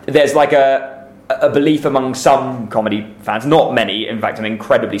that, there's like a belief among some comedy fans, not many, in fact an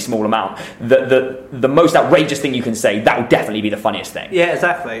incredibly small amount, that the most outrageous thing you can say, that will definitely be the funniest thing. Yeah,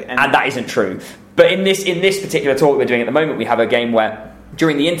 exactly. And that isn't true. But in this particular talk we're doing at the moment, we have a game where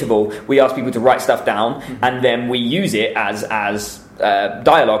during the interval we ask people to write stuff down, and then we use it as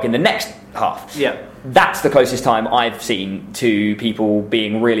dialogue in the next half. Yeah. That's the closest time I've seen to people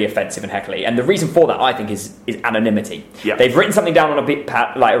being really offensive and heckly, and the reason for that, I think, is anonymity. Yeah. They've written something down on a bit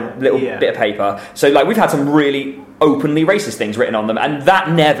a little bit of paper. So, like, we've had some really openly racist things written on them, and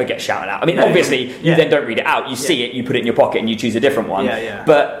that never gets shouted out. I mean, obviously, you then don't read it out. You see it, you put it in your pocket, and you choose a different one.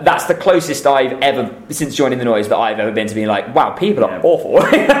 But that's the closest I've ever, since joining the Noise, that I've ever been to being like, wow, people are awful.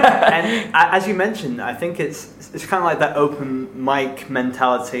 And as you mentioned, I think it's kind of like that open mic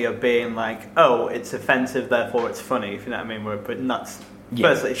mentality of being like, oh, it's offensive, therefore it's funny, if you know what I mean. But nuts.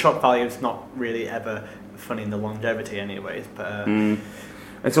 Firstly, shock value is not really ever funny in the longevity anyways. But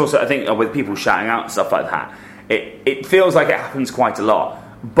it's also, I think, with people shouting out and stuff like that, it feels like it happens quite a lot,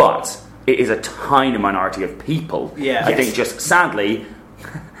 but it is a tiny minority of people. I think just sadly,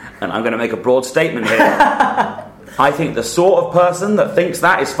 and I'm going to make a broad statement here, I think the sort of person that thinks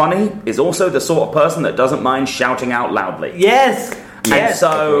that is funny is also the sort of person that doesn't mind shouting out loudly. Yes. And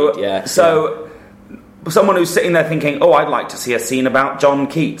so, Agreed, yeah. someone who's sitting there thinking, "Oh, I'd like to see a scene about John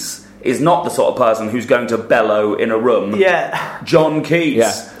Keats," is not the sort of person who's going to bellow in a room. Yeah. John Keats.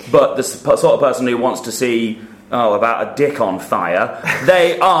 Yeah. But the sort of person who wants to see, about a dick on fire,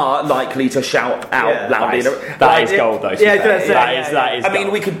 they are likely to shout out loudly. That is gold, though. Yeah, that is I mean,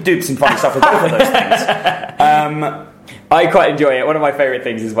 gold. we could do some funny stuff with both of those things. I quite enjoy it. One of my favourite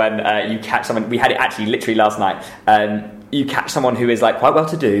things is when you catch someone. We had it actually literally last night. You catch someone who is like quite well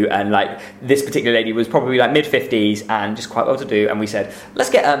to do, and like this particular lady was probably like mid-50s and just quite well to do. And we said, let's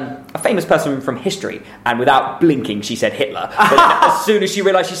get a famous person from history. And without blinking, she said Hitler. But then as soon as she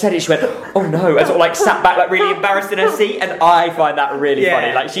realised she said it, she went, "Oh no!" and sort of like sat back like really embarrassed in her seat. And I find that really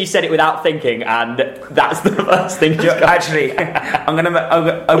funny. Like she said it without thinking, and that's the first thing. Actually, I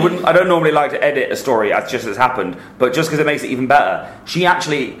don't normally like to edit a story as just as happened, but just because it makes it even better, she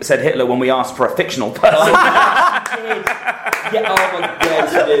actually said Hitler when we asked for a fictional person. Yeah, oh my god,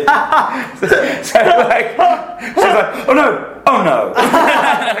 she did. So like, she's like, oh no.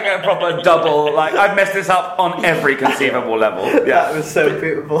 Like a proper double. Like I've messed this up on every conceivable level. Yeah, That was so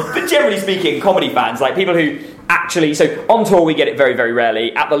beautiful. But generally speaking, comedy fans, like people who actually, so on tour we get it very, very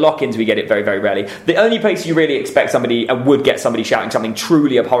rarely. At the lock-ins we get it very, very rarely. The only place you really expect somebody and would get somebody shouting something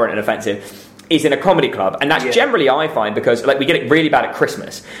truly abhorrent and offensive is in a comedy club, and that's generally, I find, because like we get it really bad at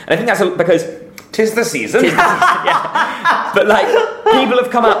Christmas, and I think that's because 'tis the season. yeah. But like people have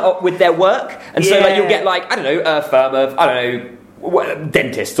come out with their work, and so like you'll get like I don't know a firm of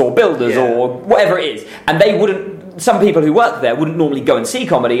dentists or builders or whatever it is, and they wouldn't. Some people who work there wouldn't normally go and see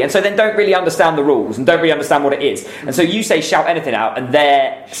comedy, and so then don't really understand the rules and don't really understand what it is. And so you say shout anything out, and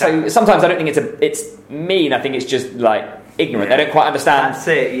they're so sometimes I don't think it's mean. I think it's just like ignorant. They don't quite understand. That's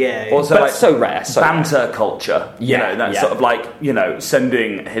it. Yeah. Also, but like so rare. So banter culture. Yeah, You know, that's sort of like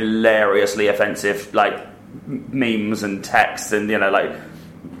sending hilariously offensive like memes and texts and like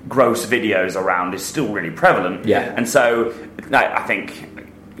gross videos around is still really prevalent. Yeah. And so I think.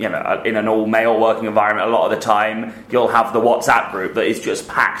 In an all-male working environment, a lot of the time you'll have the WhatsApp group that is just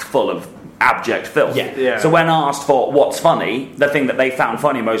packed full of abject filth. Yeah. So when asked for what's funny, the thing that they found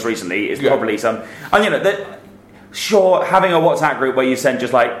funny most recently is probably some... And sure, having a WhatsApp group where you send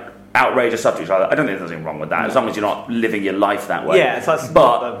just like outrageous stuff to each other, I don't think there's anything wrong with that, as long as you're not living your life that way. Yeah, so that's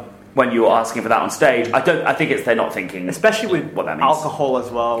but when you're asking for that on stage, I think they're not thinking... Especially with what that means. Alcohol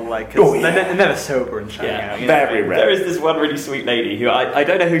as well, like, they're never sober and shouting out. Very rare. There is this one really sweet lady who I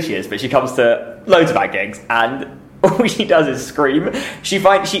don't know who she is, but she comes to loads of our gigs, and all she does is scream.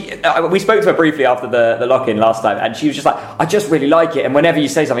 We spoke to her briefly after the lock-in last time, and she was just like, "I just really like it, and whenever you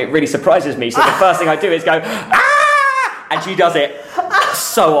say something, it really surprises me. So the first thing I do is go, ah!" And she does it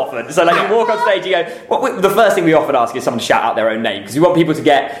so often. So like you walk on stage, you go. The first thing we often ask is someone to shout out their own name, because we want people to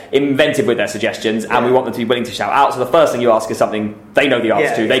get inventive with their suggestions, and we want them to be willing to shout out. So the first thing you ask is something they know the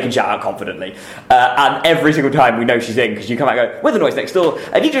answer to, they can shout out confidently. And every single time we know she's in, because you come out and go, "We're the Noise Next Door,"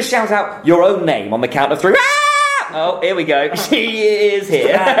 and you just shout out your own name on the count of 3. Oh, here we go. She is here.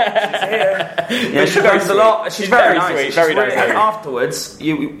 She's here. Yeah, she goes a lot. She's very nice. Sweet, She's very nice. And afterwards,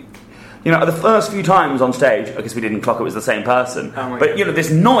 the first few times on stage, I guess we didn't clock it was the same person. Oh my but God. This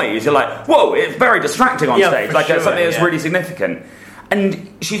noise, you're like, whoa! It's very distracting on stage. for Like sure, something that's really significant. And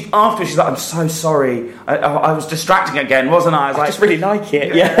she's like, "I'm so sorry. I was distracting again, wasn't I?" I was like, I just really like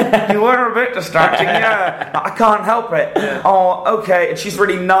it. You were a bit distracting, I can't help it. Oh, okay. And she's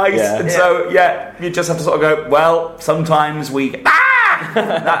really nice. And so, you just have to sort of go, well, sometimes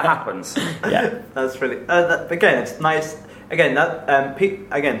that happens. Yeah. That's really... again, it's nice...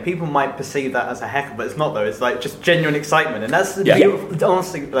 Again, people might perceive that as a heckle, but it's not though. It's like just genuine excitement, and that's beautiful.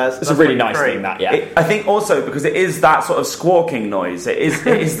 Honestly, that's a really really nice great. thing. That I think also because it is that sort of squawking noise.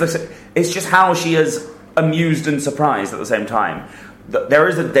 It's just how she is amused and surprised at the same time. There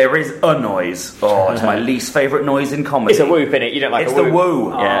is a noise. Oh, it's my least favourite noise in comedy. It's a whoop, innit? You don't like it's a whoop. the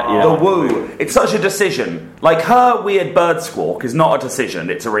woo. The woo. It's such a decision. Like her weird bird squawk is not a decision;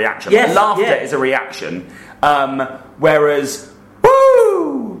 it's a reaction. Yes, Laughter is a reaction, whereas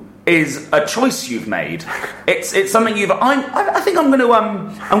woo is a choice you've made. It's something you've. I think I'm going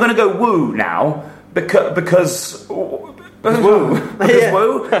to go woo now because woo. Woo. But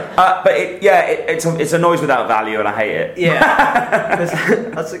it's a noise without value, and I hate it. Yeah.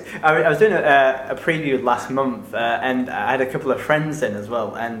 I was doing a preview last month, and I had a couple of friends in as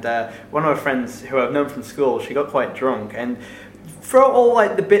well. And one of my friends who I've known from school, she got quite drunk, and for all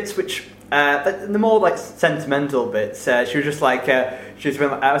like the bits which the more like sentimental bits, she was just like,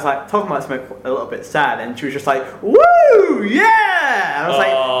 I was like talking about something a little bit sad, and she was just like, "Woo, yeah!" And I was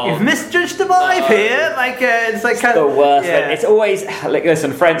like, "You've misjudged the vibe here." Like, it's like kind the of worst. It's always like,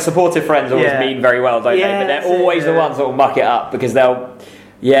 listen, supportive friends always mean very well, don't they? But they're always the ones that will muck it up because they'll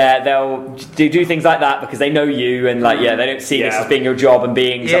do things like that because they know you and like they don't see this as being your job and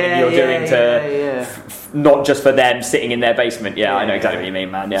being something you're doing to not just for them sitting in their basement. I know exactly what you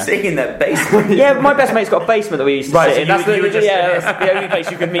mean, man. Sitting in their basement. My best mate's got a basement that we used to sit in. That's the only place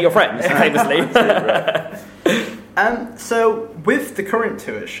you can meet your friends, famously. So with the current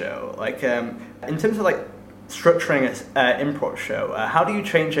tour show, like in terms of like structuring an improv show, how do you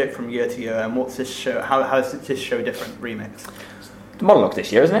change it from year to year, and what's this show? How is this show different? Remix. Monologue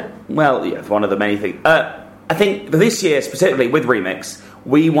this year, isn't it? Well, it's one of the many things. I think this year, specifically with Remix,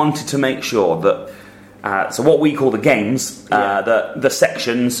 we wanted to make sure that so what we call the games, the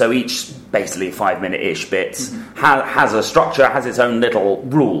sections, so each basically 5-minute-ish bits, has a structure, has its own little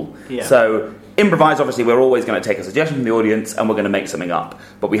rule. So improvise, obviously, we're always going to take a suggestion from the audience and we're going to make something up.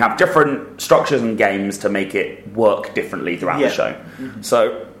 But we have different structures and games to make it work differently throughout the show.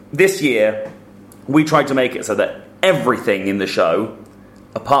 So this year, we tried to make it so that everything in the show,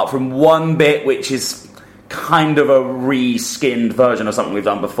 apart from one bit which is kind of a re-skinned version of something we've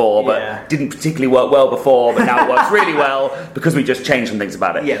done before, but didn't particularly work well before, but now it works really well because we just changed some things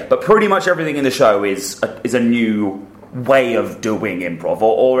about it. But pretty much everything in the show is a new way of doing improv,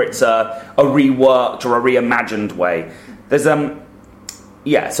 or it's a reworked or a reimagined way. There's so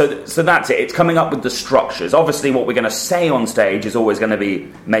that's it. It's coming up with the structures. Obviously, what we're going to say on stage is always going to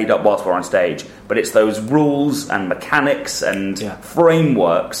be made up whilst we're on stage, but it's those rules and mechanics and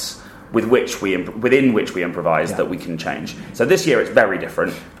frameworks within which we improvise that we can change. So this year it's very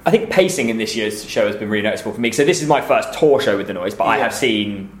different. I think pacing in this year's show has been really noticeable for me. So this is my first tour show with The Noise, but I have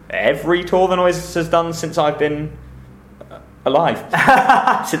seen every tour The Noise has done since I've been alive.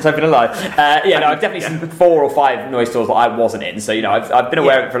 Since I've been alive. I've definitely seen 4 or 5 Noise tours that I wasn't in, so I've been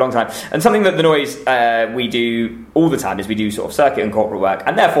aware of it for a long time. And something that The Noise we do all the time is we do sort of circuit and corporate work,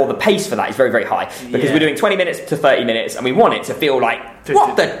 and therefore the pace for that is very, very high, because we're doing 20 minutes to 30 minutes, and we want it to feel like,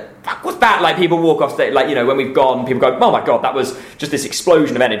 what the fuck was that? Like, people walk off stage, like, when we've gone, people go, oh my god, that was just this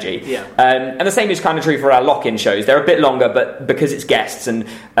explosion of energy. And the same is kind of true for our lock-in shows. They're a bit longer, but because it's guests and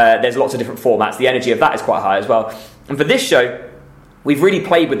there's lots of different formats, the energy of that is quite high as well. And for this show, we've really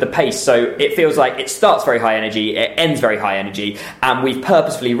played with the pace, so it feels like it starts very high energy, it ends very high energy, and we've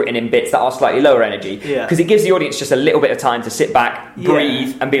purposefully written in bits that are slightly lower energy, because it gives the audience just a little bit of time to sit back,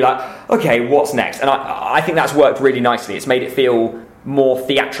 breathe, and be like, okay, what's next? And I think that's worked really nicely. It's made it feel more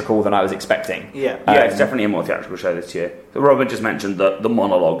theatrical than I was expecting. It's definitely a more theatrical show this year. So Robin just mentioned the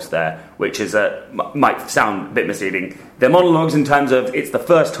monologues there, which is might sound a bit misleading. They're monologues in terms of it's the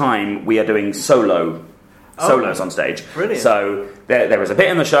first time we are doing solos on stage. Brilliant. So there is a bit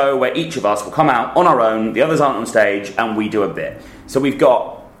in the show where each of us will come out on our own, the others aren't on stage, and we do a bit. So we've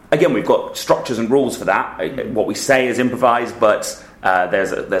got structures and rules for that. What we say is improvised, but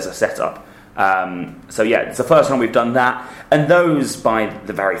there's a setup. It's the first time we've done that, and those, by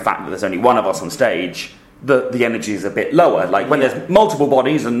the very fact that there's only one of us on stage, the energy is a bit lower. Like when there's multiple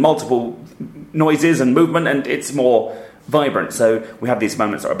bodies and multiple noises and movement, and it's more vibrant. So we have these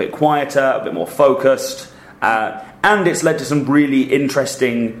moments that are a bit quieter, a bit more focused, and it's led to some really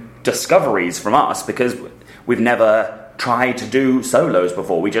interesting discoveries from us, because we've never tried to do solos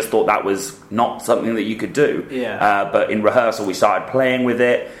before. We just thought that was not something that you could do. But in rehearsal we started playing with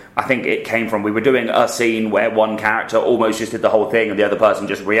it. I think it came from, we were doing a scene where one character almost just did the whole thing and the other person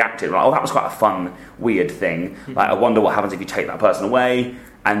just reacted. Like, that was quite a fun, weird thing. Like, I wonder what happens if you take that person away.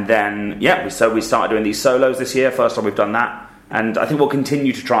 And then, we started doing these solos this year. First time we've done that. And I think we'll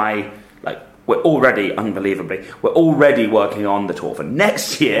continue to try, we're already working on the tour for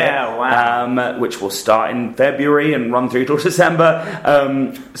next year, which will start in February and run through till December. Oh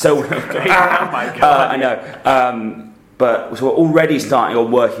my God! I know. But so we're already starting or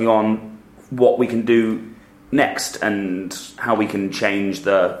working on what we can do next and how we can change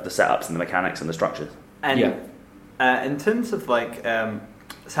the setups and the mechanics and the structures. And in terms of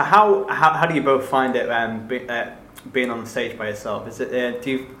so how do you both find it being on the stage by yourself? Is it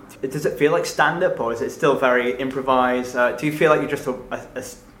does it feel like stand-up, or is it still very improvised? Do you feel like you're just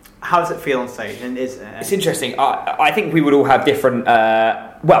how does it feel on stage? And it's interesting. I think we would all have different.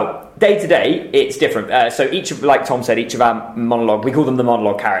 Day to day, it's different. So each of, like Tom said, each of our monologue, we call them the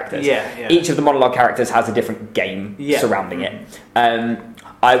monologue characters. Each of the monologue characters has a different game surrounding it.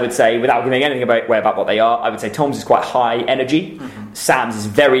 I would say, without giving anything away about what they are, I would say Tom's is quite high energy. Sam's is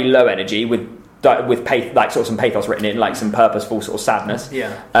very low energy with with like sort of some pathos written in, like some purposeful sort of sadness.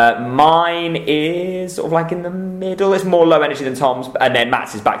 Yeah. Mine is sort of like in the middle. It's more low energy than Tom's, and then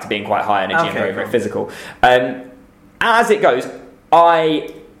Matt's is back to being quite high energy and very, very physical. As it goes,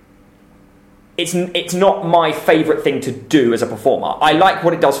 it's not my favourite thing to do as a performer. I like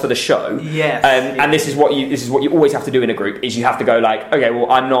what it does for the show. Yes. And this is what you always have to do in a group, is you have to go like, okay,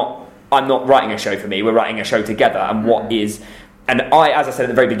 well, I'm not writing a show for me. We're writing a show together. And what is, and as I said at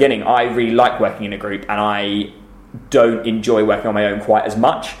the very beginning, I really like working in a group, and I don't enjoy working on my own quite as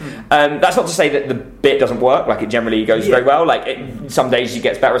much. That's not to say that the bit doesn't work. Like, it generally goes very well. Like, some days you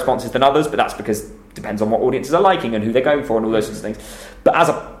get better responses than others, but that's because it depends on what audiences are liking and who they're going for and all those sorts of things. But as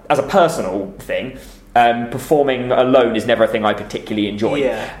a personal thing, performing alone is never a thing I particularly enjoy.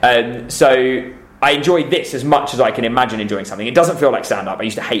 So I enjoy this as much as I can imagine enjoying something. It doesn't feel like stand-up. I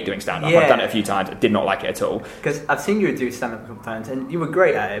used to hate doing stand-up. I've done it a few times. I did not like it at all. Because I've seen you do stand-up a couple of times, and you were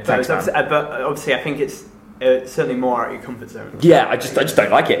great at it. But, Thanks, but obviously, I think it's certainly more out of your comfort zone. Yeah, I just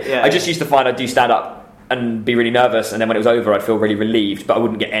don't like it. I just used to find I'd do stand-up and be really nervous, and then when it was over I'd feel really relieved, but I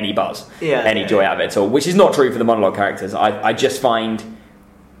wouldn't get any buzz, any joy out of it at all, which is not true for the monologue characters. I just find...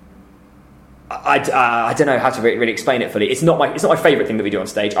 I don't know how to really explain it fully. It's not my favourite thing that we do on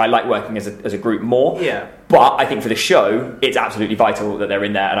stage. I like working as a group more. But I think for the show, it's absolutely vital that they're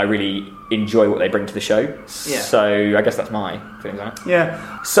in there, and I really enjoy what they bring to the show. So I guess that's my feelings on it.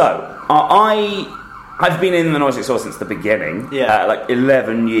 Yeah. So I've been in the Noise Next Door since the beginning. Like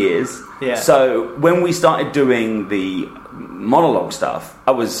 11 years. So when we started doing the monologue stuff,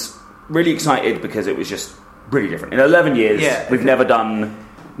 I was really excited because it was just really different. In 11 years, we've never done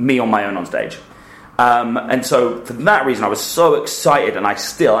me on my own on stage. And so for that reason I was so excited, and I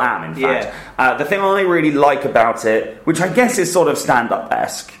still am, in fact. The thing I really like about it, which I guess is sort of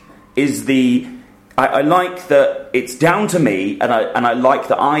stand-up-esque, is I like that it's down to me, and I like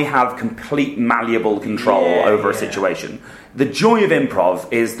that I have complete malleable control over a situation. The joy of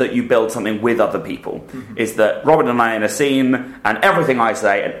improv is that you build something with other people. Is that Robin and I are in a scene, and everything I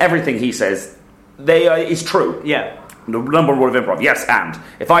say and everything he says is true. The number one rule of improv, yes, and.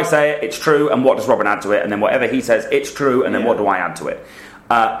 If I say it, it's true, and what does Robin add to it? And then whatever he says, it's true, and then what do I add to it?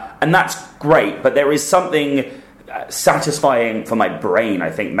 And that's great, but there is something satisfying for my brain, I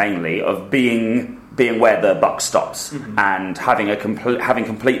think, mainly, of being where the buck stops and having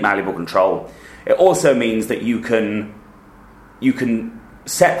complete malleable control. It also means that you can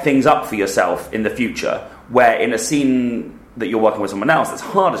set things up for yourself in the future, where in a scene that you're working with someone else that's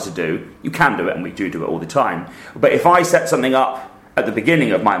harder to do, you can do it, and we do it all the time. But if I set something up at the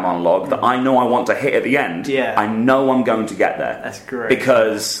beginning of my monologue that I know I want to hit at the end, I know I'm going to get there. That's great.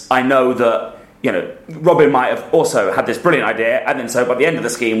 Because I know that, Robin might have also had this brilliant idea, and then so by the end of the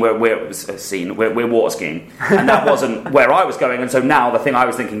scheme, we're water skiing, and that wasn't where I was going, and so now the thing I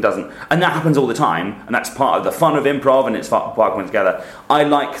was thinking doesn't, and that happens all the time, and that's part of the fun of improv, and it's part of coming together. I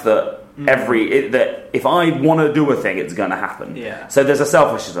like that that if I want to do a thing, it's going to happen. So there's a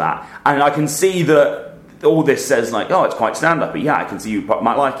selfishness to that, and I can see that all this says like, oh, it's quite stand-up, but I can see you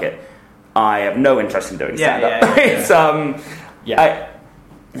might like it. I have no interest in doing stand-up. It's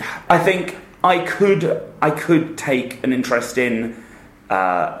I think I could take an interest in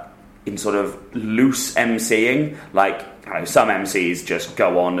sort of loose MCing, like some MCs just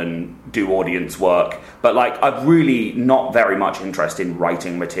go on and do audience work, but like I'm really not very much interested in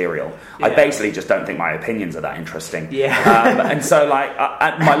writing material. I basically just don't think my opinions are that interesting. And so like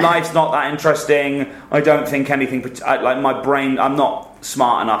my life's not that interesting. I don't think anything like my brain. I'm not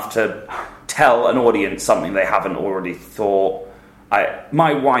smart enough to tell an audience something they haven't already thought.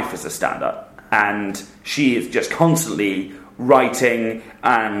 My wife is a stand-up, and she is just constantly writing,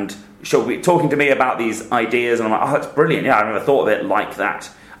 and she'll be talking to me about these ideas, and I'm like, oh, that's brilliant. I've never thought of it like that.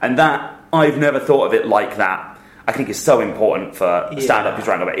 And that, I've never thought of it like that, I think is so important for a stand-up who's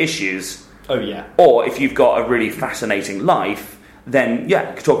writing about issues. Or if you've got a really fascinating life, then you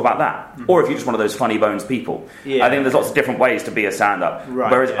can talk about that. Or if you're just one of those funny bones people. I think there's lots of different ways to be a stand-up.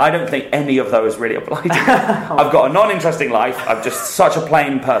 Whereas I don't think any of those really apply to me. I've got a non-interesting life. I'm just such a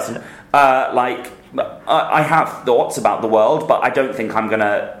plain person. I have thoughts about the world, but I don't think I'm going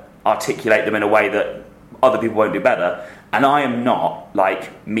to articulate them in a way that other people won't do better. And I am not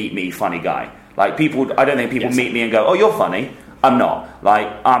like meet me funny guy. Like people, I don't think people meet me and go, oh, you're funny. I'm not. Like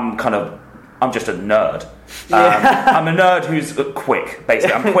I'm just a nerd. I'm a nerd who's quick,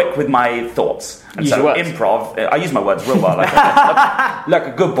 basically. I'm quick with my thoughts. And so improv, I use my words real well, like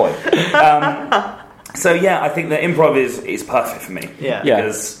a good boy. So I think that improv is perfect for me.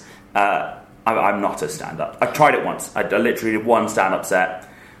 Because I'm not a stand-up. I tried it once. I literally did one stand-up set,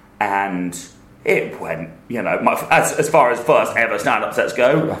 and it went, as far as first ever stand-up sets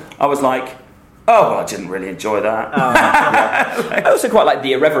go, I was like, Oh, well, I didn't really enjoy that. I also quite like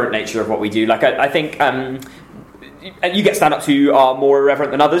the irreverent nature of what we do. Like, I think you get stand-ups who are more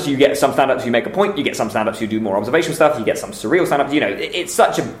irreverent than others. You get some stand-ups who make a point. You get some stand-ups who do more observational stuff. You get some surreal stand-ups. It's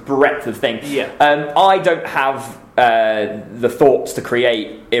such a breadth of thing. Yeah. I don't have the thoughts to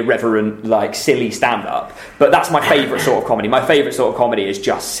create irreverent, like, silly stand-up, but that's my favourite sort of comedy. My favourite sort of comedy is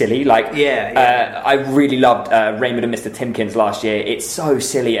just silly. Like, I really loved Raymond and Mr. Timkins last year. It's so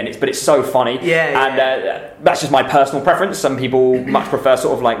silly, but it's so funny. That's just my personal preference. Some people much prefer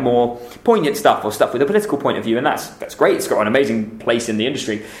sort of like more poignant stuff or stuff with a political point of view, and that's great. It's got an amazing place in the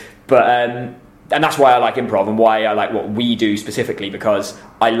industry, but and that's why I like improv and why I like what we do specifically, because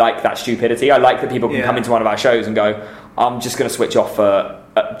I like that stupidity. I like that people can come into one of our shows and go, I'm just going to switch off for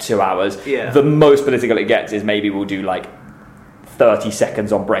 2 hours. The most political it gets is maybe we'll do like 30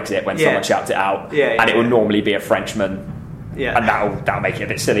 seconds on Brexit when someone shouts it out, and it will normally be a Frenchman, and that'll make it a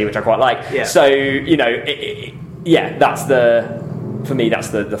bit silly, which I quite like. So that's for me that's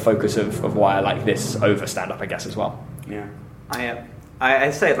the focus of why I like this over stand-up, I guess, as well.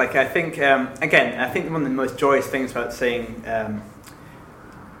 I say, like, I think again, I think one of the most joyous things about seeing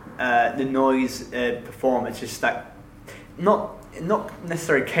the Noise perform is just that not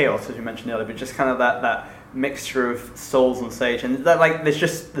necessarily chaos, as you mentioned earlier, but just kind of that mixture of souls on stage, and that, like,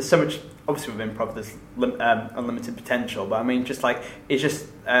 there's so much. Obviously, with improv, there's unlimited potential, but I mean, just like there's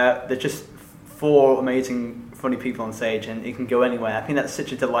just 4 amazing, funny people on stage, and it can go anywhere. I think that's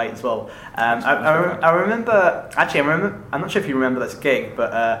such a delight as well. I remember. I'm not sure if you remember this gig,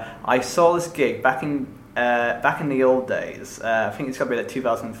 but I saw this gig back in the old days. I think it's got to be like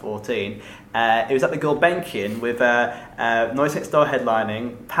 2014. It was at the Gulbenkian with Noise Next Door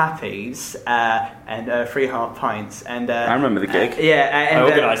headlining, Pappy's, and 3 Half Pints. And I remember the gig. I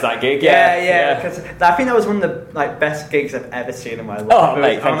organised that gig. Because I think that was one of the best gigs I've ever seen in my life. Oh,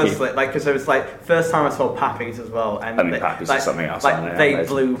 mate, honestly, because it was like first time I saw Pappy's as well, and Pappy's is something else. They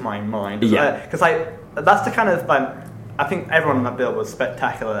blew my mind. Because that's the kind of I think everyone on that bill was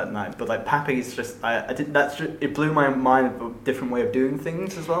spectacular that night, but like Pappy's just, it blew my mind of a different way of doing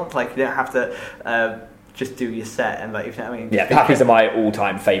things as well. Like, you don't have to just do your set, and like, if you know what I mean. Yeah, Pappy's are my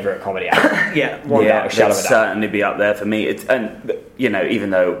all-time favourite comedy act. They'd certainly be up there for me. Even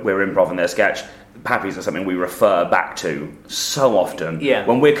though we're improv in their sketch, Pappy's are something we refer back to so often.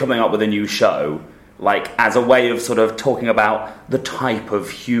 When we're coming up with a new show, like, as a way of sort of talking about the type of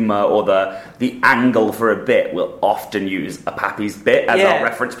humour or the angle for a bit, we'll often use a Pappy's bit as our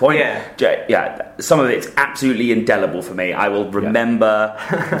reference point. Some of it's absolutely indelible for me. I will remember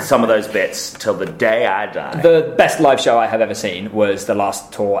some of those bits till the day I die. The best live show I have ever seen was the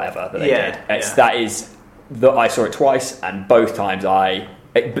last tour ever that they did. I saw it twice, and both times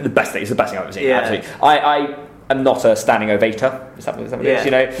it's the best thing I've ever seen. Absolutely. I'm not a standing ovator. Is that what it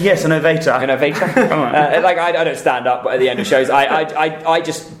is? Yes, an ovator. I don't stand up at the end of shows. I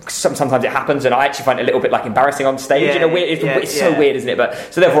just sometimes it happens, and I actually find it a little bit like embarrassing on stage. It's so weird, isn't it? But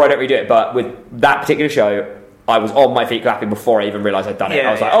so therefore I don't really do it. But with that particular show, I was on my feet clapping before I even realised I'd done it.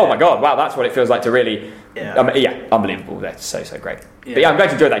 I was like, oh my god, wow, that's what it feels like to really. Unbelievable. That's so great. But I'm glad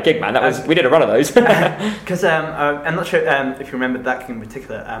you enjoyed that gig, man. We did a run of those. Because I'm not sure if you remember that gig in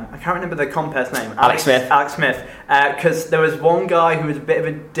particular. I can't remember the compare's name. Alex Smith. Because there was one guy who was a bit of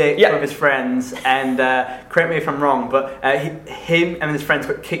a dick with his friends, and correct me if I'm wrong, but him and his friends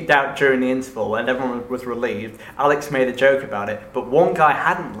got kicked out during the interval, and everyone was relieved. Alex made a joke about it, but one guy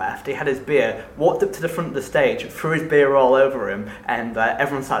hadn't left. He had his beer, walked up to the front of the stage, threw his beer all over him, and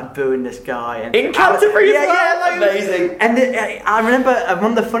everyone started booing this guy. And in Canterbury, amazing. And I remember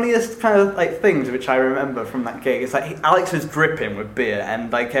one of the funniest kind of like things which I remember from that gig is like Alex was dripping with beer,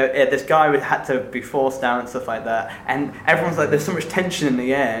 and like this guy had to be forced down and stuff like that, and everyone's like, there's so much tension in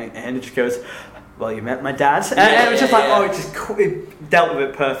the air, and it just goes, well, you met my dad, and it was just like, it dealt with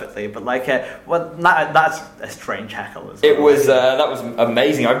it perfectly. But like, that's a strange heckle as well. It was that was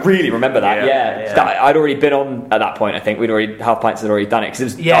amazing. I really remember that. I'd already been on at that point. I think Half Pints had already done it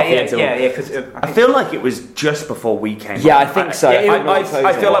because it was after the interval. Because I feel like it was just before we came. Yeah, I think so.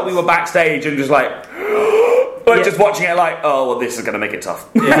 I feel like we were backstage and just like. But just watching it like, oh, well, this is going to make it tough.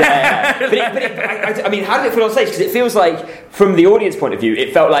 But I mean, how did it feel on stage? Because it feels like, from the audience point of view,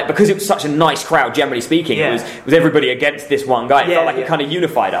 it felt like, because it was such a nice crowd, generally speaking, it was everybody against this one guy. It felt like it kind of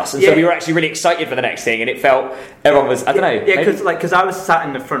unified us. And so we were actually really excited for the next thing, and it felt, everyone was, I don't know. Yeah, because I was sat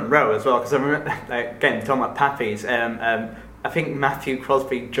in the front row as well, because I remember, again, talking about Pappy's, I think Matthew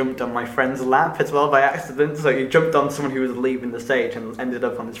Crosby jumped on my friend's lap as well by accident. So he jumped on someone who was leaving the stage and ended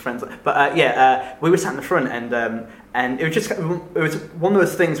up on his friend's lap. But we were sat in the front, and it was one of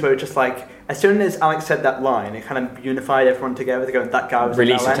those things where it was just like, as soon as Alex said that line, it kind of unified everyone together to go, that guy was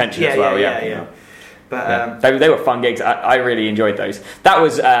release the tension as well. Yeah. But they were fun gigs. I really enjoyed those. That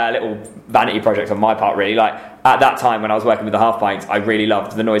was a little vanity project on my part, really. Like at that time when I was working with the Half Pints, I really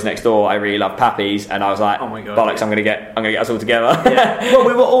loved The Noise Next Door. I really loved Pappy's, and I was like, oh my God, bollocks! I'm gonna get us all together. Yeah. Well,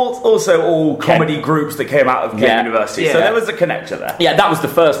 we were also all comedy groups that came out of Kent University, so there was a connection there. Yeah, that was the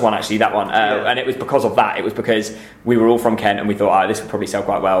first one actually. That one, and it was because of that. It was because we were all from Kent, and we thought, this would probably sell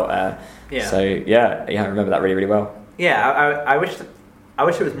quite well. So I remember that really, really well. Yeah, I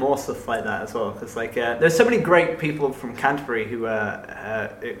wish there was more stuff like that as well, because there's so many great people from Canterbury who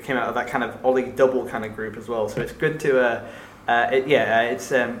came out of that kind of Ollie Double kind of group as well. So it's good to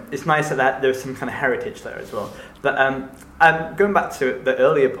it's nice that there's some kind of heritage there as well. But going back to the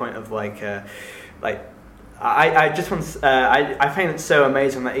earlier point of I just want I find it so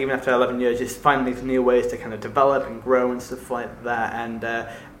amazing that even after 11 years, just finding these new ways to kind of develop and grow and stuff like that. And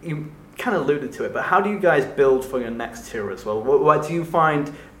you kind of alluded to it, but how do you guys build for your next tour as well? What do you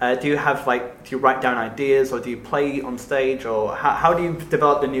find? Do you have do you write down ideas, or do you play on stage, or how do you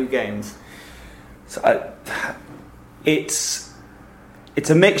develop the new games? So it's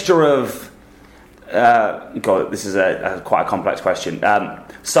a mixture of God. This is quite a complex question.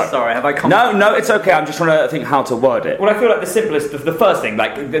 Sorry, have I? No, it's okay. I'm just trying to think how to word it. Well, I feel like the simplest, the first thing,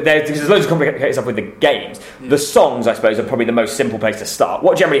 there's loads of complicated stuff with the games. The songs, I suppose, are probably the most simple place to start.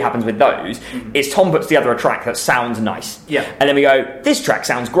 What generally happens with those is Tom puts together a track that sounds nice. Yeah. And then we go, this track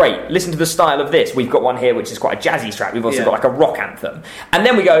sounds great. Listen to the style of this. We've got one here which is quite a jazzy track. We've also got a rock anthem. And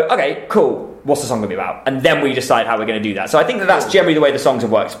then we go, okay, cool. What's the song going to be about? And then we decide how we're going to do that. So I think that's generally the way the songs have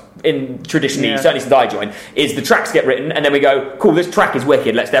worked in traditionally, certainly since I joined, is the tracks get written and then we go, cool, this track is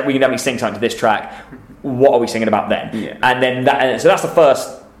wicked. We can definitely sing something to this track. What are we singing about then? Yeah. And then so that's the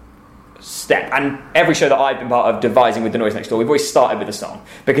first step. And every show that I've been part of devising with The Noise Next Door, we've always started with a song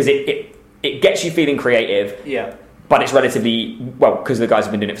because it gets you feeling creative. Yeah. But it's relatively, because the guys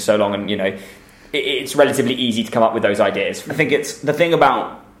have been doing it for so long, and it's relatively easy to come up with those ideas. I think it's the thing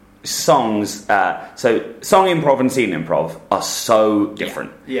about songs, so song improv and scene improv are so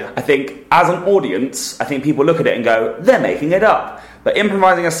different. Yeah. I think as an audience, people look at it and go, they're making it up. But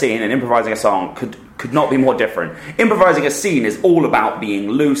improvising a scene and improvising a song could not be more different. Improvising a scene is all about being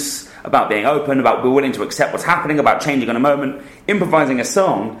loose, about being open, about being willing to accept what's happening, about changing in a moment. Improvising a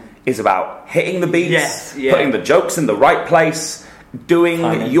song is about hitting the beats, putting the jokes in the right place,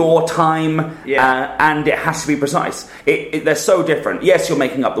 doing your time, and it has to be precise. They're so different. Yes, you're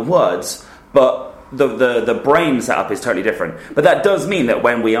making up the words, but the brain setup is totally different. But that does mean that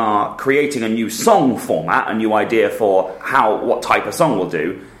when we are creating a new song format, a new idea for what type of song we'll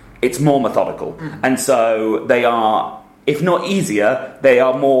do, it's more methodical. And so they are, if not easier, they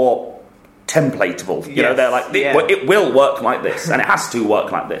are more templatable. They're like, it will work like this, and it has to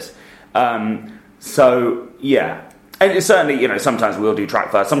work like this. And it's certainly, sometimes we'll do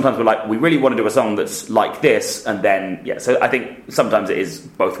track first. Sometimes we're like, we really want to do a song that's like this, and then, So I think sometimes it is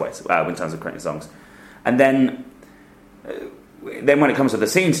both ways in terms of creating songs. And then when it comes to the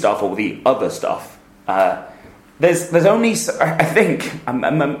scene stuff or the other stuff, there's only, I think,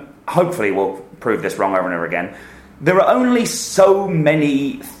 hopefully we'll prove this wrong over and over again, there are only so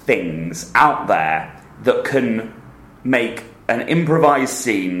many things out there that can make an improvised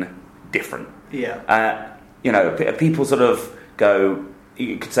scene different. Yeah. People sort of go,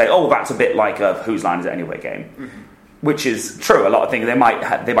 you could say, oh, that's a bit like a Whose Line Is It Anyway game, which is true. A lot of things, they might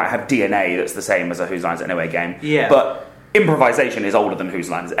have DNA that's the same as a Whose Line Is It Anyway game. Yeah. But improvisation is older than Whose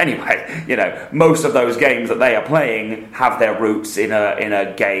Line Is It Anyway. Most of those games that they are playing have their roots in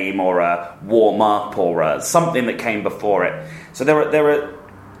a game or a warm-up or something that came before it. So there are.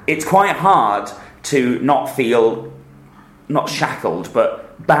 It's quite hard to not feel, not shackled,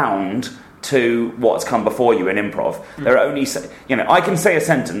 but bound to what's come before you in improv. There are only, I can say a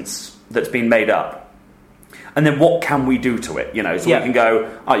sentence that's been made up, and then what can we do to it? We can go,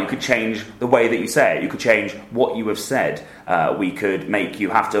 you could change the way that you say it. You could change what you have said. We could make you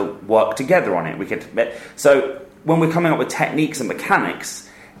have to work together on it. So when we're coming up with techniques and mechanics,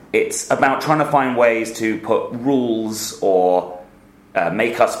 it's about trying to find ways to put rules or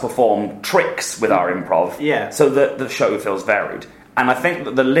make us perform tricks with our improv, so that the show feels varied. And I think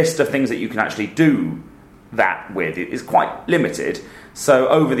that the list of things that you can actually do that with is quite limited. So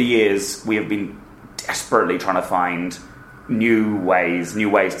over the years, we have been desperately trying to find new ways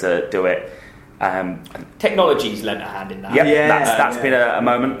to do it. Technology's lent a hand in that. Yep, Yeah, that's been a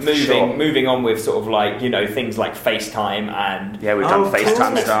moment. Moving on with sort of like, things like FaceTime and Yeah, we've done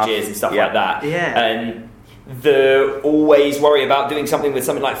FaceTime stuff. messages and stuff like that. Yeah. And the always worry about doing something with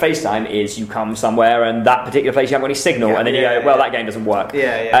something like FaceTime is you come somewhere and that particular place you haven't got any signal, and then you go, well, that game doesn't work. We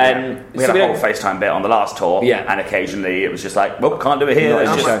had a whole FaceTime bit on the last tour, and occasionally it was just like, well, can't do it here.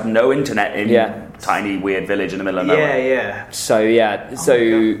 There's just no internet in tiny weird village in the middle of nowhere. So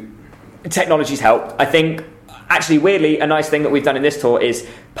technology's helped. I think, actually, weirdly, a nice thing that we've done in this tour is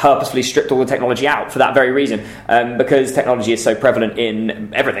purposefully stripped all the technology out for that very reason. Because technology is so prevalent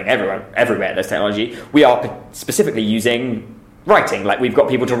in everything, everywhere there's technology. We are specifically using writing. Like, we've got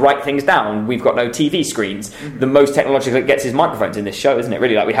people to write things down. We've got no TV screens. Mm-hmm. The most technological it gets is microphones in this show, isn't it?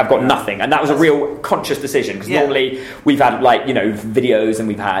 Really, like, we have got nothing. And that was a real conscious decision, because normally we've had, like, videos, and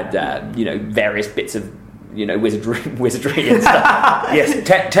we've had, various bits of wizardry and stuff. Yes,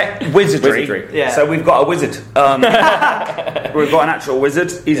 tech wizardry. Yeah. So we've got a wizard. We've got an actual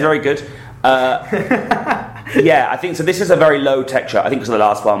wizard. He's very good. I think so. This is a very low tech show. I think because of the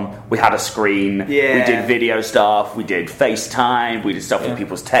last one, we had a screen. Yeah. We did video stuff. We did FaceTime. We did stuff with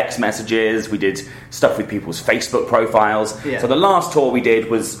people's text messages. We did stuff with people's Facebook profiles. Yeah. So the last tour we did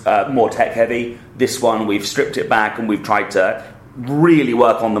was more tech heavy. This one, we've stripped it back and we've tried to really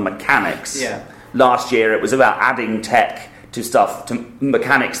work on the mechanics. Yeah. Last year, it was about adding tech to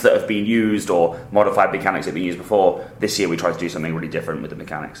mechanics that have been used, or modified mechanics that have been used before. This year we tried to do something really different with the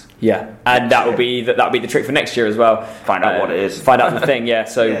mechanics. Yeah, and that'll be the trick for next year as well. Find out what it is. Find out the thing,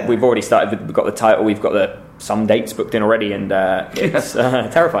 So we've already started. We've got the title. We've got some dates booked in already, and it's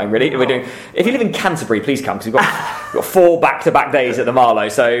terrifying, really. We're doing. If you live in Canterbury, please come, because we've got 4 back-to-back days at the Marlow.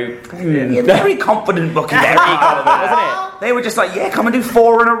 So You're very confident booking. very confident, isn't it? They were just like, come and do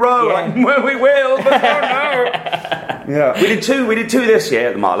 4 in a row. Yeah. Like, well, we will, but no. We did two this year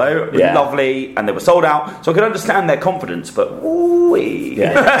at the Marlow. It was lovely, and they were sold out. So I could understand their confidence, but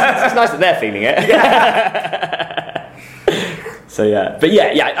it's nice that they're feeling it. So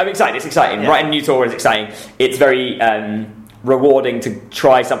I'm excited. It's exciting. Writing a new tour is exciting. It's very rewarding to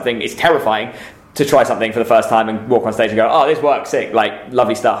try something. It's terrifying to try something for the first time and walk on stage and go, oh, this works, sick, like,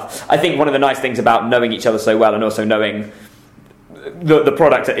 lovely stuff. I think one of the nice things about knowing each other so well, and also knowing the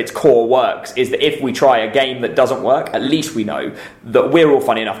product at its core works, is that if we try a game that doesn't work, at least we know that we're all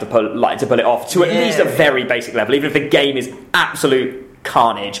funny enough to pull it off to at least a very basic level. Even if the game is absolute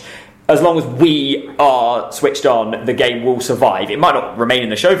carnage, as long as we are switched on, the game will survive. It might not remain in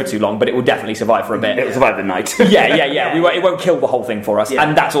the show for too long, but it will definitely survive for a bit. It will survive the night. It won't kill the whole thing for us. Yeah.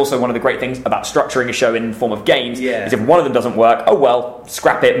 And that's also one of the great things about structuring a show in the form of games, is if one of them doesn't work, oh well,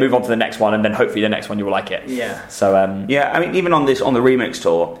 scrap it, move on to the next one, and then hopefully the next one you will like it. Yeah. So, I mean, even on the remix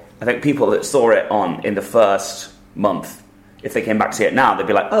tour, I think people that saw it in the first month, if they came back to see it now, they'd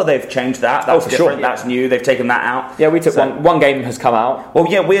be like, oh, they've changed that. That's different. That's new. They've taken that out. Yeah, we took one game has come out. Well,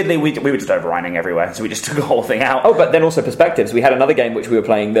 weirdly, we were just overrunning everywhere, so we just took the whole thing out. Oh, but then also perspectives. We had another game which we were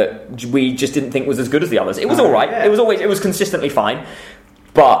playing that we just didn't think was as good as the others. It was all right. Yeah. It was consistently fine,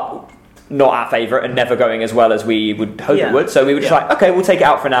 but not our favourite, and never going as well as we would hope it would. So we were just like, okay, we'll take it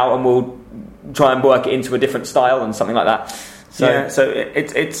out for now, and we'll try and work it into a different style and something like that. So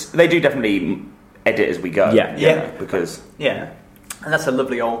it's they do definitely edit as we go. And that's a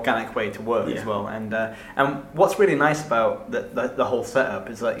lovely organic way to work as well. And what's really nice about the whole setup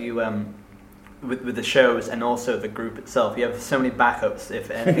is that you, with the shows and also the group itself, you have so many backups if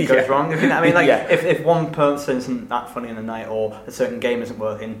anything goes wrong. If one person isn't that funny in the night, or a certain game isn't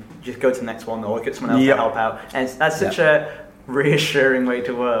working, just go to the next one, or get someone else to help out. And that's such a reassuring way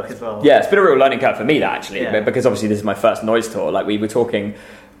to work as well. Yeah, it's been a real learning curve for me, that, actually, because obviously this is my first noise tour. Like, we were talking...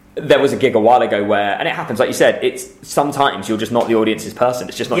 There was a gig a while ago where, and it happens, like you said, it's sometimes you're just not the audience's person.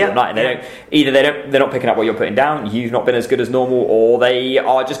 It's just not your night. They're not picking up what you're putting down. You've not been as good as normal, or they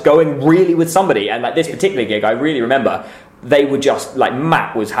are just going really with somebody. And like this particular gig, I really remember they were just like,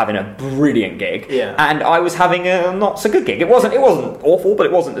 Matt was having a brilliant gig, and I was having a not so good gig. It wasn't awful, but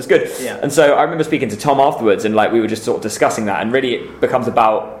it wasn't as good. Yeah. And so I remember speaking to Tom afterwards, and like we were just sort of discussing that, and really it becomes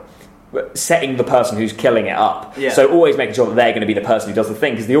about setting the person who's killing it up. So always making sure that they're going to be the person who does the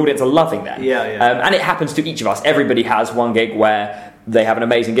thing, because the audience are loving them. And it happens to each of us. Everybody has one gig where they have an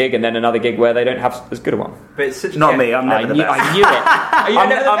amazing gig, and then another gig where they don't have as good a one. But it's such not me. I'm never the best. I knew it.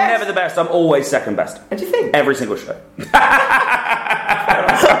 I'm never the best. I'm always second best. What do you think? Every single show.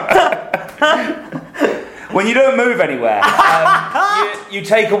 When you don't move anywhere, you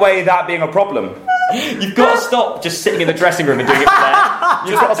take away that being a problem. You've got to stop just sitting in the dressing room and doing it from there.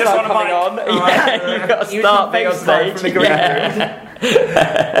 You've got to start coming on. You've got to start being on stage. From the green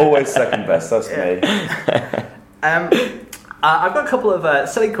room. Always second best, that's me. I've got a couple of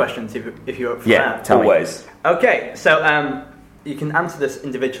silly questions if you're up for Yeah, that. always. Okay, so you can answer this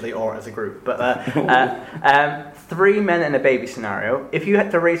individually or as a group, but 3 men and a baby scenario. If you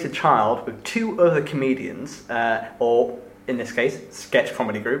had to raise a child with 2 other comedians, or in this case, sketch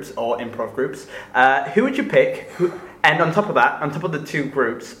comedy groups or improv groups, who would you pick? And on top of that, on top of the 2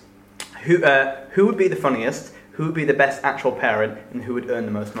 groups, who would be the funniest? Who would be the best actual parent? And who would earn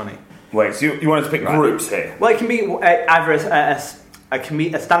the most money? Wait, so you want us to pick groups here? Well, it can be either a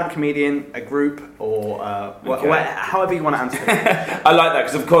stand-up comedian, a group, or however you want to answer it. I like that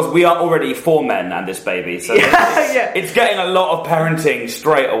because, of course, we are already 4 men and this baby, so it's getting a lot of parenting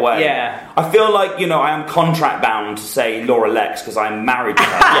straight away. Yeah. I feel like, I am contract bound to say Laura Lex because I'm married to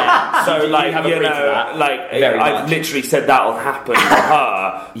her. So, like, have agreed to that. like, Very I've much. literally said that'll happen to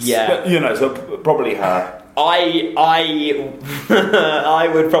her. Yeah. So probably her. I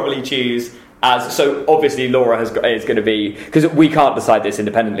would probably choose so obviously Laura is going to be, because we can't decide this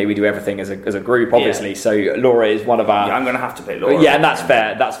independently, we do everything as a group obviously, Yeah. so Laura is one of our... Yeah, I'm going to have to pick Laura. Yeah, and that's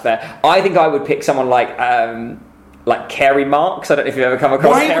fair. I think I would pick someone like Carey Marks. I don't know if you've ever come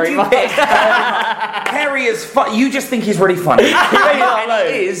across Why would Carey you Marks. pick Harry is fun. You just think he's really funny. know.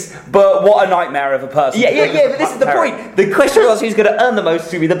 He is, but what a nightmare of a person. Yeah, but this is the point. The question was who's going to earn the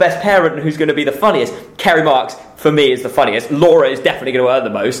most to be the best parent and who's going to be the funniest. Carey Marks, for me, is the funniest. Laura is definitely going to earn the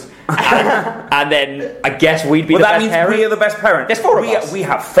most. And then I guess we'd be the best parent. That means we are the best parent. There's 4 of us. We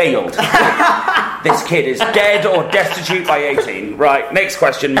have failed. This kid is dead or destitute by 18. Right, next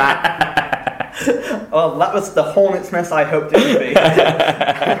question, Matt. Well, that was the hornet's nest I hoped it would be.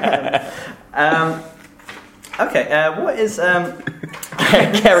 Okay, what is...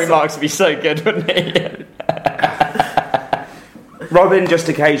 Carey Marks would be so good, wouldn't he? Robin just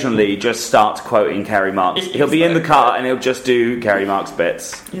occasionally just starts quoting Carey Marks. He'll be in the car and he'll just do Carey Marks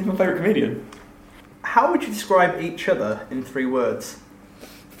bits. He's my favourite comedian. How would you describe each other in 3 words?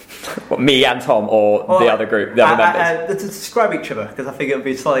 What, me and Tom or the other group, the other members? To describe each other, because I think it would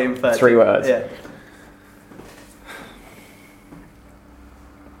be slightly unfair. 3 words. Yeah.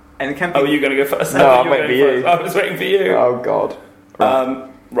 And it can be... Oh, are you going to go first? No, I'm waiting for you. I was waiting for you. Oh, God.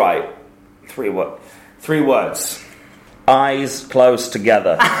 Right. 3 words. Eyes close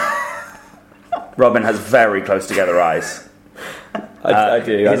together. Robin has very close together eyes. I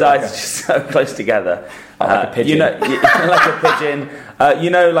do. His eyes are just so close together. Like a pigeon. Like a pigeon.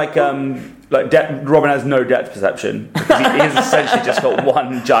 Robin has no depth perception because he has essentially just got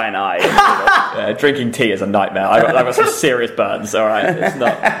one giant eye. Yeah, drinking tea is a nightmare. I've got some serious burns. All right,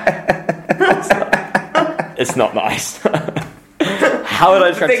 it's not nice. How would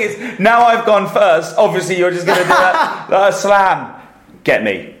I The thing is, now I've gone first. Obviously, you're just going to do that slam. Get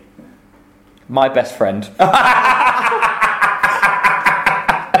me. My best friend.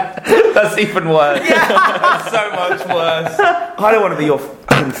 That's even worse. That's so much worse. I don't want to be your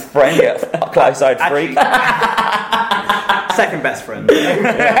fucking friend, you close-eyed freak. Second best friend. Good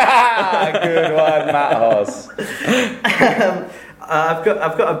one, Matt Hoss. I've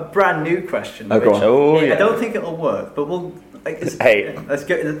got a brand new question. Oh, go on. Oh, yeah. I don't think it'll work, but we'll... Hey. Let's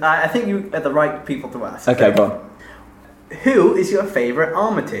go. I think you are the right people to ask. Okay, go on. Who is your favourite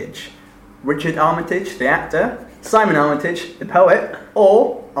Armitage? Richard Armitage, the actor, Simon Armitage, the poet,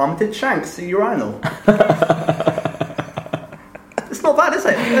 or Armitage Shanks, the urinal? It's not bad, is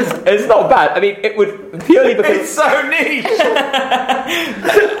it? It's not bad. I mean, it would purely because It's so niche.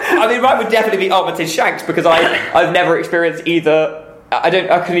 I mean, mine would definitely be Armitage Shanks because I've never experienced either. I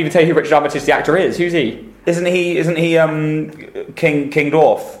couldn't even tell you who Richard Armitage the actor is. Who's he? Isn't he King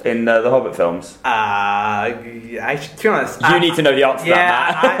Dwarf in the Hobbit films? To be honest, You need to know the answer to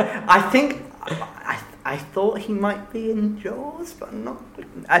that, Matt. I think I thought he might be in Jaws, but I'm not.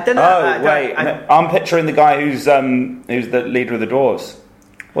 I don't know. I'm picturing the guy who's the leader of the dwarves.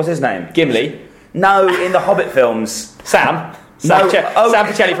 What's his name? Gimli. No, in the Hobbit films. Sam. No, Sam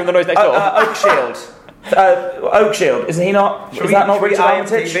Pichelli from The Noise Next Door. Oakshield. Oakshield. Isn't he not? Is that not Richard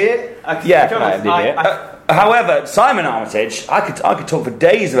Armitage? Yeah. However, Simon Armitage, I could talk for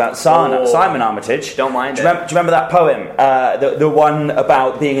days about Simon Armitage. Don't mind Do you remember that poem? The one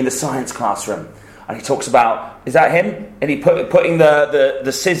about being in the science classroom. And he talks about, is that him? And he putting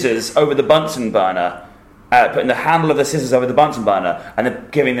the scissors over the Bunsen burner, putting the handle of the scissors over the Bunsen burner, and then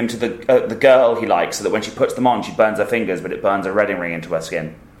giving them to the girl he likes, so that when she puts them on, she burns her fingers, but it burns a wedding ring into her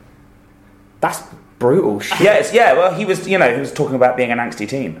skin. That's brutal shit. Yes, yeah. Well, he was talking about being an angsty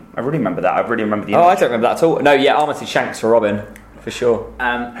teen. I really remember that. I really remember the. Oh, I don't remember that at all. No, yeah, Armitage Shanks for Robin. For sure.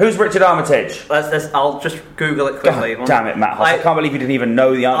 Who's Richard Armitage? I'll just Google it quickly. God damn it, Matt Hoss. I can't believe you didn't even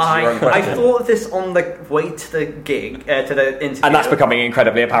know the answer to your own question. I thought of this on the way to the gig, to the interview. And that's becoming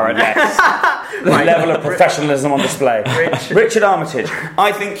incredibly apparent. Yes. The level of professionalism on display. Richard Armitage.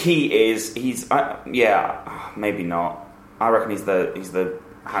 I think he's maybe not. I reckon he's the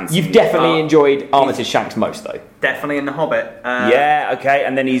handsome. You've definitely enjoyed Armitage Shanks most, though. Definitely in The Hobbit. Yeah, okay.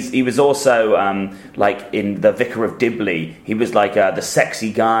 And then he was also like in The Vicar of Dibley. He was like the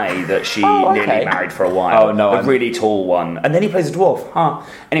sexy guy that she nearly married for a while. Oh no, a really tall one. And then he plays a dwarf.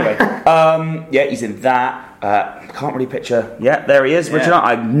 Anyway, yeah, he's in that. Can't really picture. Yeah, there he is. Yeah. Richard.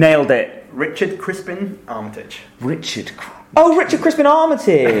 I nailed it. Richard Crispin Armitage. Richard Crispin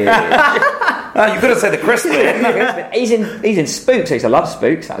Armitage. You could have said the Crispin. he's in Spooks. I used to love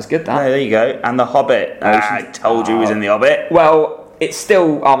Spooks. That was good. That. There you go. And The Hobbit. I told you he was in The Hobbit. Well, it's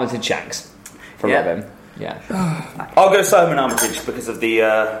still Armitage Shanks for Robin. Yeah. I'll go Simon Armitage because of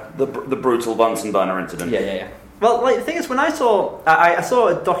the brutal Bunsen burner incident. Yeah. Well, like, the thing is, when I saw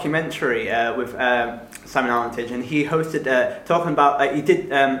a documentary with Simon Armitage, and he hosted talking about he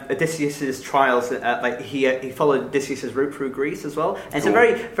did Odysseus's trials. He followed Odysseus's route through Greece as well, and it's a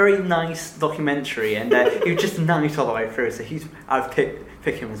very, very nice documentary, and he was just nice all the way through. So I'd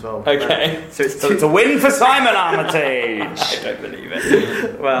pick him as well. Okay, so it's a win for Simon Armitage. I don't believe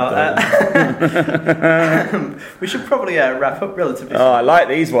it. Well, we should probably wrap up relatively. Oh, I like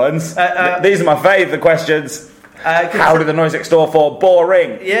these ones. These are my favourite questions. How did the noise next door fall?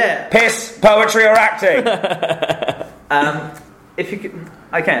 Boring. Yeah. Piss, poetry, or acting? If you could,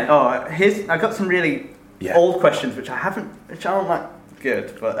 I can. I got some really old questions which aren't that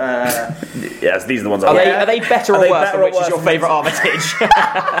good, but yes, these are the ones. Are they better or worse? Which is your favourite Armitage?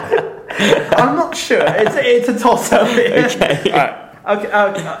 I'm not sure. It's a toss-up. Okay.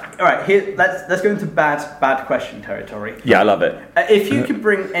 All right. Here, let's go into bad question territory. Yeah, I love it. If you could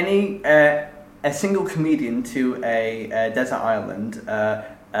bring a single comedian to a desert island,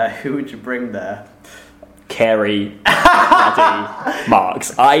 who would you bring there? Kerry bloody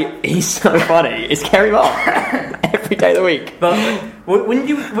Marks. He's so funny. It's Kerry Marks every day of the week. But wouldn't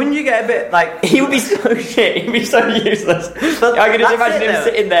you get a bit like he would be so shit? He'd be so useless. I can just imagine him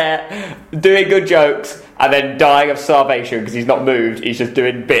sitting there doing good jokes and then dying of starvation because he's not moved. He's just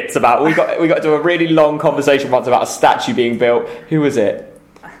doing bits about. We got to do a really long conversation once about a statue being built. Who was it?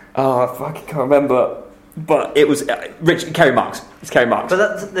 Oh, I fucking can't remember. But it was Kerry Marks. It's Kerry Marks.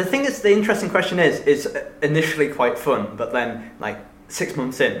 But the thing is, the interesting question is initially quite fun, but then like 6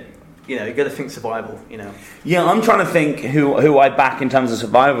 months in, you got to think survival. Yeah, I'm trying to think who I back in terms of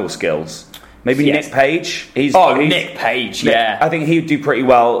survival skills. Maybe Nick Page. Nick Page. Yeah, I think he'd do pretty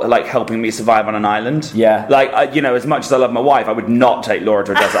well, like helping me survive on an island. Yeah, like as much as I love my wife, I would not take Laura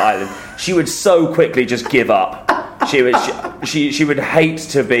to a desert island. She would so quickly just give up. She would hate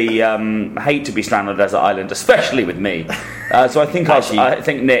to be stranded on a desert island, especially with me. So I think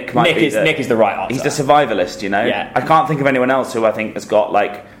Nick might be. Nick is the right answer. He's the survivalist, Yeah. I can't think of anyone else who I think has got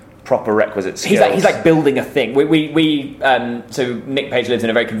like proper requisite skills. He's like building a thing. So Nick Page lives in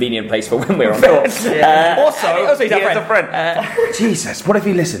a very convenient place for when we're on tour. Also, he's a friend. Jesus, what if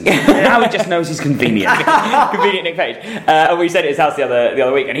he listens? Now he just knows he's convenient. Convenient Nick Page. And we stayed at his house the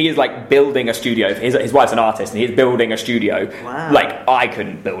other week, and he is like building a studio. His wife's an artist, and he's building a studio. Wow. Like I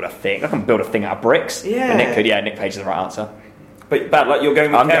couldn't build a thing. I can build a thing out of bricks. Yeah. But Nick could. Yeah, Nick Page is the right answer. But bad luck, you're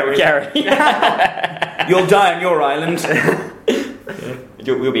going with Kerry. Going with Kerry. You'll die on your island.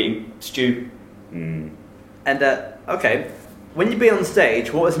 We'll be eating stew. And okay, when you be on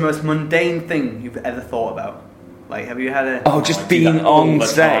stage, what is the most mundane thing you've ever thought about? Like, have you had a... just being on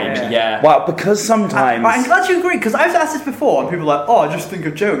stage? Yeah. Well, because sometimes... I'm glad you agree, because I've asked this before, and people are like, I just think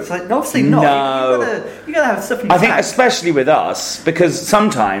of jokes. Like, no, obviously not. No. You gotta have stuff in your I think bag. especially with us, because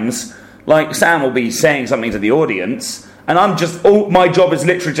sometimes, like, Sam will be saying something to the audience, and I'm just... my job is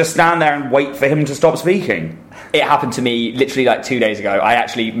literally just stand there and wait for him to stop speaking. It happened to me literally like 2 days ago. I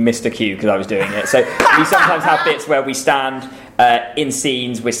actually missed a cue because I was doing it. So we sometimes have bits where we stand in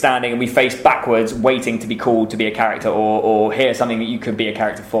scenes, we're standing and we face backwards waiting to be called to be a character or hear something that you could be a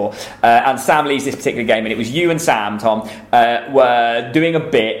character for. And Sam leads this particular game, and it was you and Sam, Tom, were doing a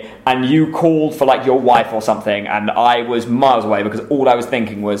bit, and you called for like your wife or something, and I was miles away because all I was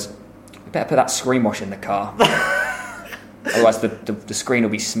thinking was, we better put that screen wash in the car. Otherwise the screen will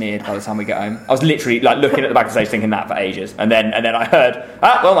be smeared by the time we get home. I was literally like looking at the back of the stage thinking that for ages, and then I heard,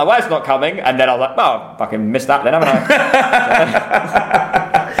 well, my wife's not coming, and then I was like, oh, fucking missed that then, haven't I?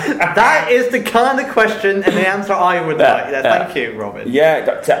 That is the kind of question and the answer I would like. Thank you, Robin.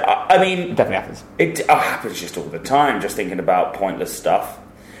 Yeah, I mean... It definitely happens. It happens just all the time, just thinking about pointless stuff.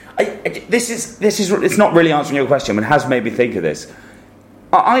 This is it's not really answering your question, but it has made me think of this.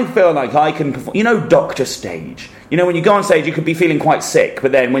 I feel like I can perform. You know, Doctor Stage. You know, when you go on stage, you could be feeling quite sick,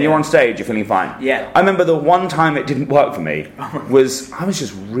 but then when you're on stage, you're feeling fine. Yeah. I remember the one time it didn't work for me was I was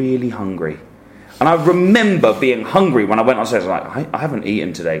just really hungry. And I remember being hungry when I went on stage. I was like, I haven't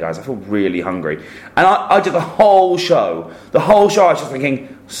eaten today, guys. I feel really hungry. And I did the whole show. The whole show, I was just thinking,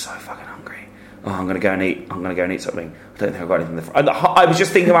 I'm so fucking hungry. Oh, I'm going to go and eat. I'm going to go and eat something. I don't think I've got anything in the front. I was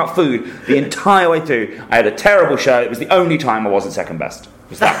just thinking about food the entire way through. I had a terrible show. It was the only time I wasn't second best. It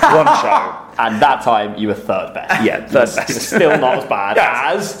was that one show. And that time you were third best. Yeah, third best. Still not as bad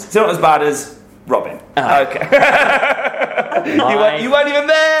as... Still not as bad as Robin. Okay. You weren't even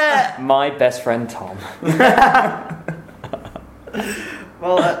there! My best friend Tom.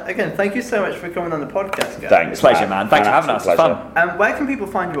 Well, again, thank you so much for coming on the podcast, guys. Thanks. Pleasure, man. Thanks for having us. It's fun. Where can people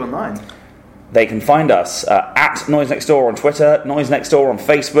find you online? They can find us at Noise Next Door on Twitter, Noise Next Door on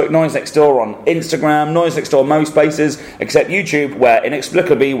Facebook, Noise Next Door on Instagram, Noise Next Door most places, except YouTube, where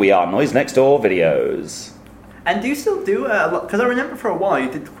inexplicably we are Noise Next Door videos. And do you still do a lot? Because I remember for a while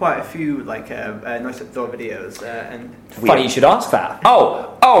you did quite a few Noise Next Door videos. And Funny you should ask that.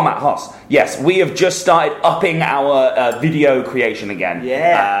 Oh, Matt Hoss. Yes, we have just started upping our video creation again.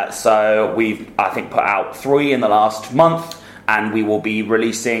 Yeah. So we've, I think, put out 3 in the last month. And we will be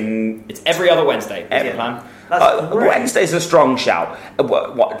releasing... It's every other Wednesday. Yeah. Plan. That's great. Wednesday's a strong shout.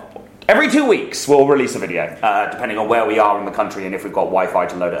 Every 2 weeks we'll release a video, depending on where we are in the country and if we've got Wi-Fi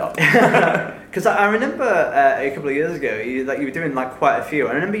to load it up. Because I remember a couple of years ago, you were doing quite a few.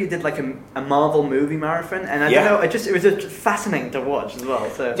 I remember you did a Marvel movie marathon, and I don't know, it was just fascinating to watch as well.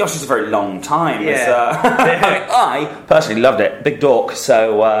 So Josh is a very long time. Yeah. I personally loved it. Big dork.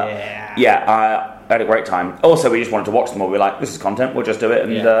 So I had a great time. Also, we just wanted to watch them all. We were like, this is content, we'll just do it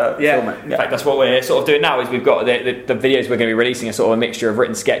and film it. In fact, that's what we're sort of doing now, is we've got the videos we're going to be releasing are sort of a mixture of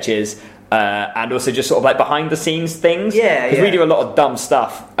written sketches and also just sort of behind the scenes things. Because we do a lot of dumb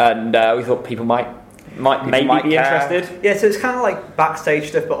stuff, and we thought people might be interested. Yeah, so it's kind of like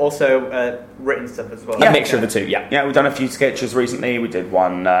backstage stuff, but also written stuff as well. A mixture of the two, yeah. Yeah, we've done a few sketches recently. We did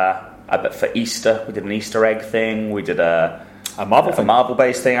one, for Easter. We did an Easter egg thing. We did a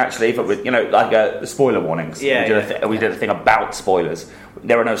Marvel-based thing, actually, but with spoiler warnings. Yeah, we did a thing about spoilers.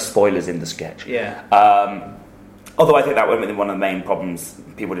 There are no spoilers in the sketch. Yeah. Although I think that would have been one of the main problems.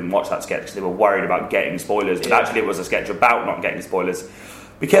 People didn't watch that sketch because they were worried about getting spoilers. But actually, it was a sketch about not getting spoilers.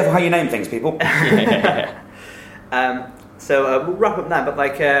 Be careful how you name things, people. So we'll wrap up now.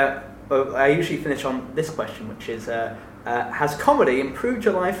 But I usually finish on this question, which is: has comedy improved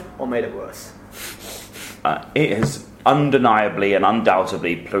your life or made it worse? It has undeniably and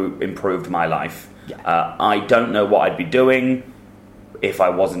undoubtedly improved my life. Yeah. I don't know what I'd be doing if I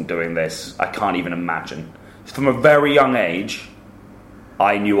wasn't doing this. I can't even imagine. From a very young age,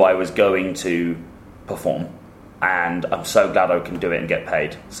 I knew I was going to perform, and I'm so glad I can do it and get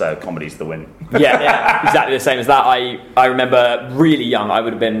paid. So comedy's the win. Yeah, exactly the same as that. I remember really young, I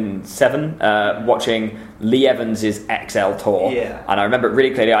would have been 7, watching Lee Evans' XL tour. Yeah. And I remember it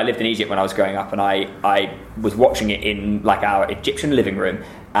really clearly. I lived in Egypt when I was growing up, and I was watching it in our Egyptian living room.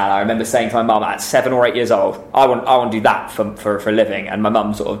 And I remember saying to my mum at 7 or 8 years old, I want to do that for a living. And my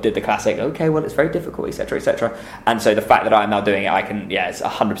mum sort of did the classic, okay, well, it's very difficult, etc., etc. And so the fact that I'm now doing it, it's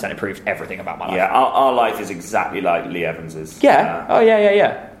 100% improved everything about my life. Yeah, our life is exactly like Lee Evans's. Yeah.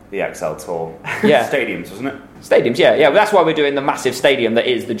 The XL tour. Yeah. Stadiums, wasn't it? Stadiums, yeah. Well, that's why we're doing the massive stadium that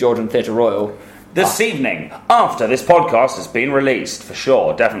is the Georgian Theatre Royal. This evening, after this podcast has been released, for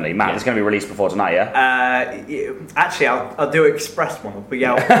sure, definitely. Matt, it's going to be released before tonight, yeah? Actually, I'll do Express one, but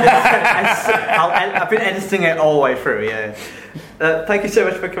yeah, I've been editing it all the way through, yeah. Thank you so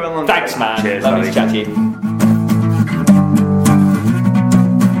much for coming along. Thanks, man. Cheers, Lovely to chat to you.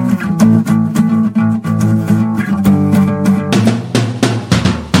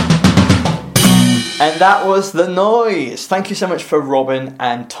 And that was The Noise. Thank you so much for Robin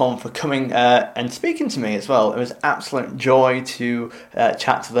and Tom for coming and speaking to me as well. It was absolute joy to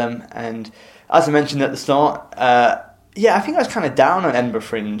chat to them. And as I mentioned at the start, I think I was kind of down on Edinburgh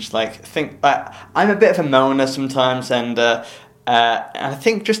Fringe. I'm a bit of a moaner sometimes, and I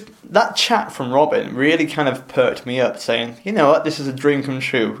think just that chat from Robin really kind of perked me up, saying, you know what, this is a dream come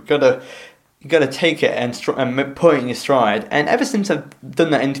true. You got to take it and put it in your stride. And ever since I've done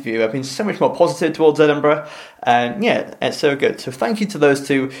that interview, I've been so much more positive towards Edinburgh. And yeah, it's so good. So thank you to those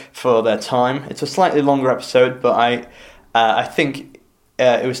two for their time. It's a slightly longer episode, but I think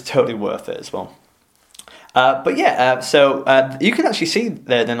it was totally worth it as well. So you can actually see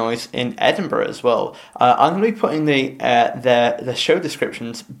the Noise in Edinburgh as well. I'm going to be putting the show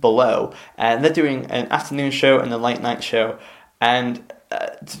descriptions below. And they're doing an afternoon show and a late night show. And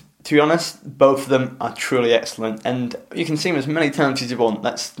to be honest, both of them are truly excellent, and you can see them as many times as you want.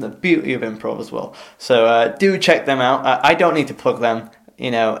 That's the beauty of improv as well. So do check them out. I don't need to plug them.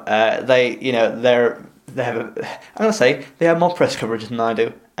 They have more press coverage than I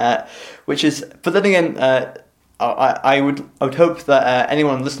do, which is. But then again, I would hope that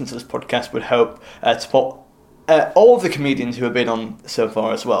anyone listening to this podcast would hope to support all of the comedians who have been on so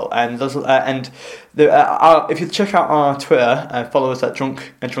far as well. And if you check out our Twitter, follow us at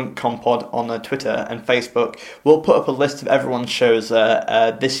DrunkConPod on Twitter and Facebook, we'll put up a list of everyone's shows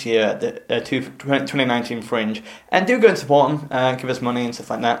this year, the 2019 Fringe. And do go and support them, give us money and stuff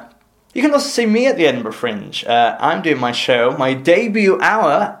like that. You can also see me at the Edinburgh Fringe. I'm doing my show, my debut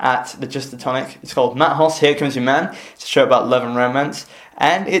hour at the Just the Tonic. It's called Matt Hoss, Here Comes Your Man. It's a show about love and romance.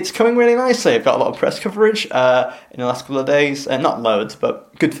 And it's coming really nicely. I've got a lot of press coverage in the last couple of days. Not loads,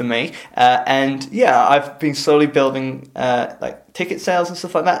 but good for me. And yeah, I've been slowly building ticket sales and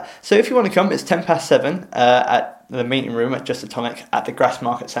stuff like that. So if you want to come, it's 7:10 at the meeting room at Just the Tonic at the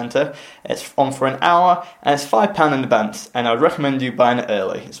Grassmarket Centre. It's on for an hour, and it's £5 in advance. And I would recommend you buying it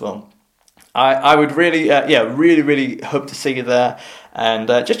early as well. I would really hope to see you there. And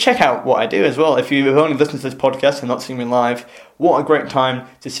just check out what I do as well. If you've only listened to this podcast and not seen me live, what a great time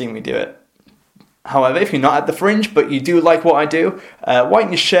to see me do it. However, if you're not at the Fringe, but you do like what I do, why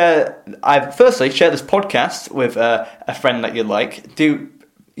don't you share this podcast with a friend that you like.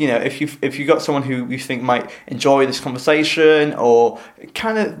 If you got someone who you think might enjoy this conversation or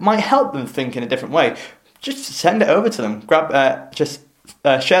kind of might help them think in a different way, just send it over to them.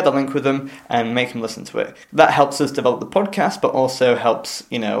 Share the link with them and make them listen to it. That helps us develop the podcast, but also helps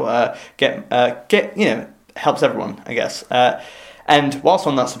helps everyone, I guess. And whilst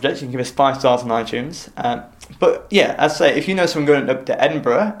on that subject, you can give us 5 stars on iTunes. But yeah, as I say, if you know someone going up to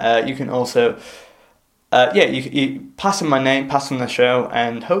Edinburgh, you can also you pass them my name, pass them the show,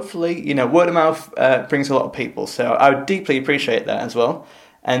 and hopefully word of mouth brings a lot of people. So I would deeply appreciate that as well.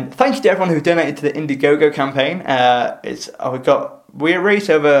 And thank you to everyone who donated to the Indiegogo campaign. We raised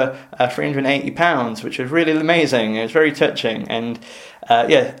over £380, which was really amazing. It was very touching, and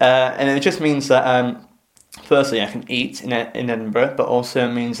and it just means that firstly I can eat in Edinburgh, but also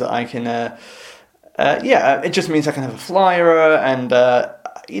means that I can it just means I can have a flyer, and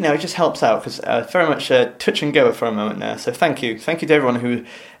it just helps out because very much touch and go for a moment there. So thank you to everyone who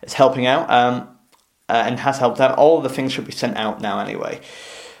is helping out and has helped out. All of the things should be sent out now anyway.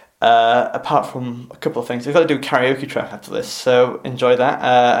 Apart from a couple of things, we've got to do a karaoke track after this, so enjoy that.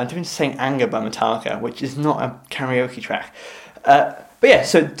 I'm doing Saint Anger by Metallica, which is not a karaoke track. But yeah,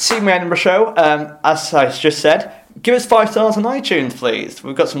 so see my Edinburgh show. As I just said, give us 5 stars on iTunes, please.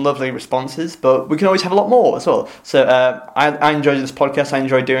 We've got some lovely responses, but we can always have a lot more as well. So I enjoyed this podcast. I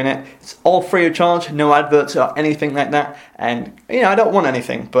enjoy doing it. It's all free of charge, no adverts or anything like that. And I don't want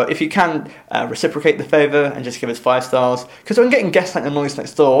anything, but if you can reciprocate the favour and just give us 5 stars, because I'm getting guests like the Noise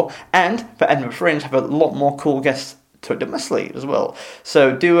Next Door, and for Edinburgh Fringe, have a lot more cool guests tucked up my sleeve as well.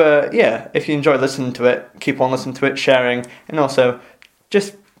 So do if you enjoy listening to it, keep on listening to it, sharing, and also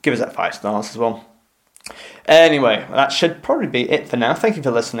just give us that 5 stars as well. Anyway, that should probably be it for now. Thank you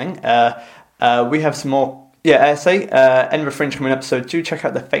for listening. We have some more Edinburgh Fringe coming up, so do check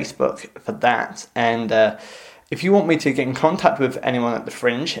out the Facebook for that. And if you want me to get in contact with anyone at the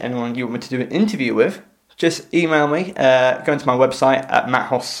Fringe, anyone you want me to do an interview with, just email me, go into my website at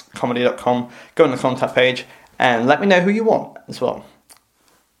matthosscomedy.com, go on the contact page, and let me know who you want as well.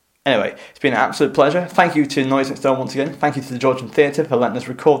 Anyway, it's been an absolute pleasure. Thank you to Noise Next Door once again. Thank you to the Georgian Theatre for letting us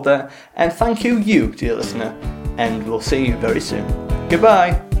record there. And thank you, dear listener. And we'll see you very soon.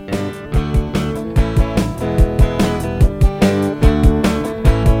 Goodbye.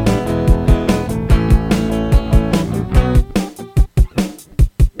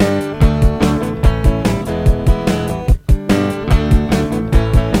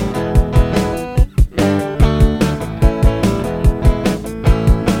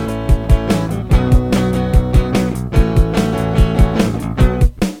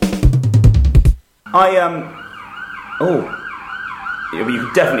 You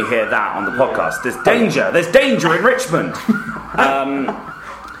can definitely hear that on the podcast. There's danger in Richmond.